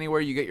 pretty much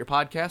anywhere you get your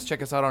podcasts.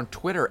 Check us out on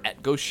Twitter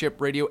at Ghost Ship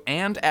Radio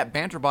and at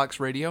Banterbox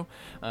Radio.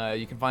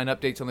 You can find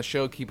updates on the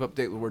show, keep up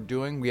with what we're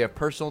doing. We have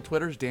personal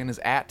Twitters. Dan is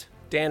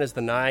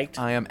the Knight.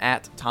 I am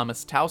at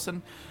Thomas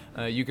Towson.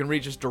 You can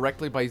reach us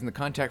directly by using the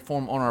contact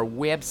form on our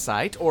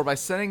website or by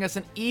sending us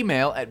an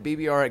email at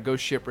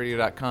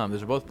bbr@ghostshipradio.com.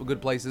 Those are both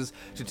good places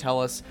to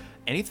tell us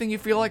anything you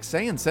feel like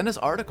saying. Send us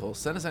articles.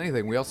 Send us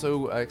anything. We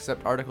also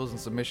accept articles and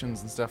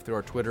submissions and stuff through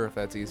our Twitter if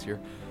that's easier.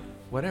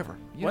 Whatever.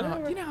 You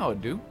know how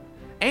it do.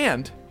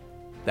 And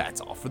that's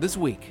all for this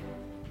week.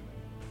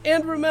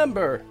 And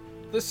remember,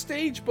 the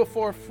stage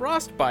before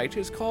frostbite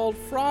is called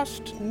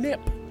frost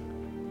nip.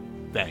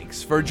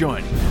 Thanks for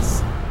joining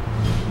us.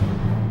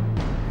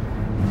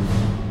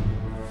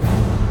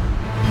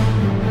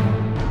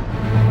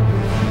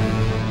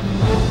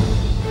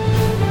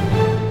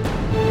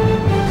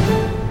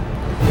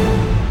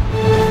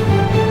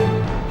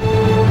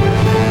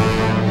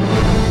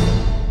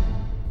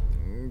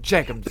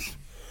 Check 'em.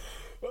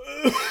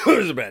 It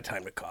was a bad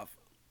time to cough.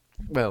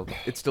 Well,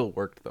 it still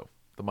worked, though.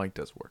 The mic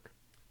does work.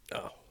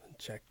 Oh,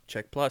 check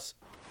plus.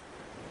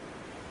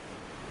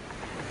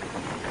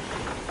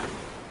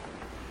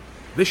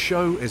 This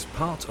show is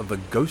part of the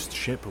Ghost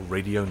Ship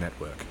Radio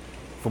Network.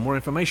 For more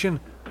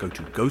information, go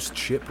to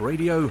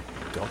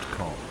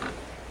ghostshipradio.com.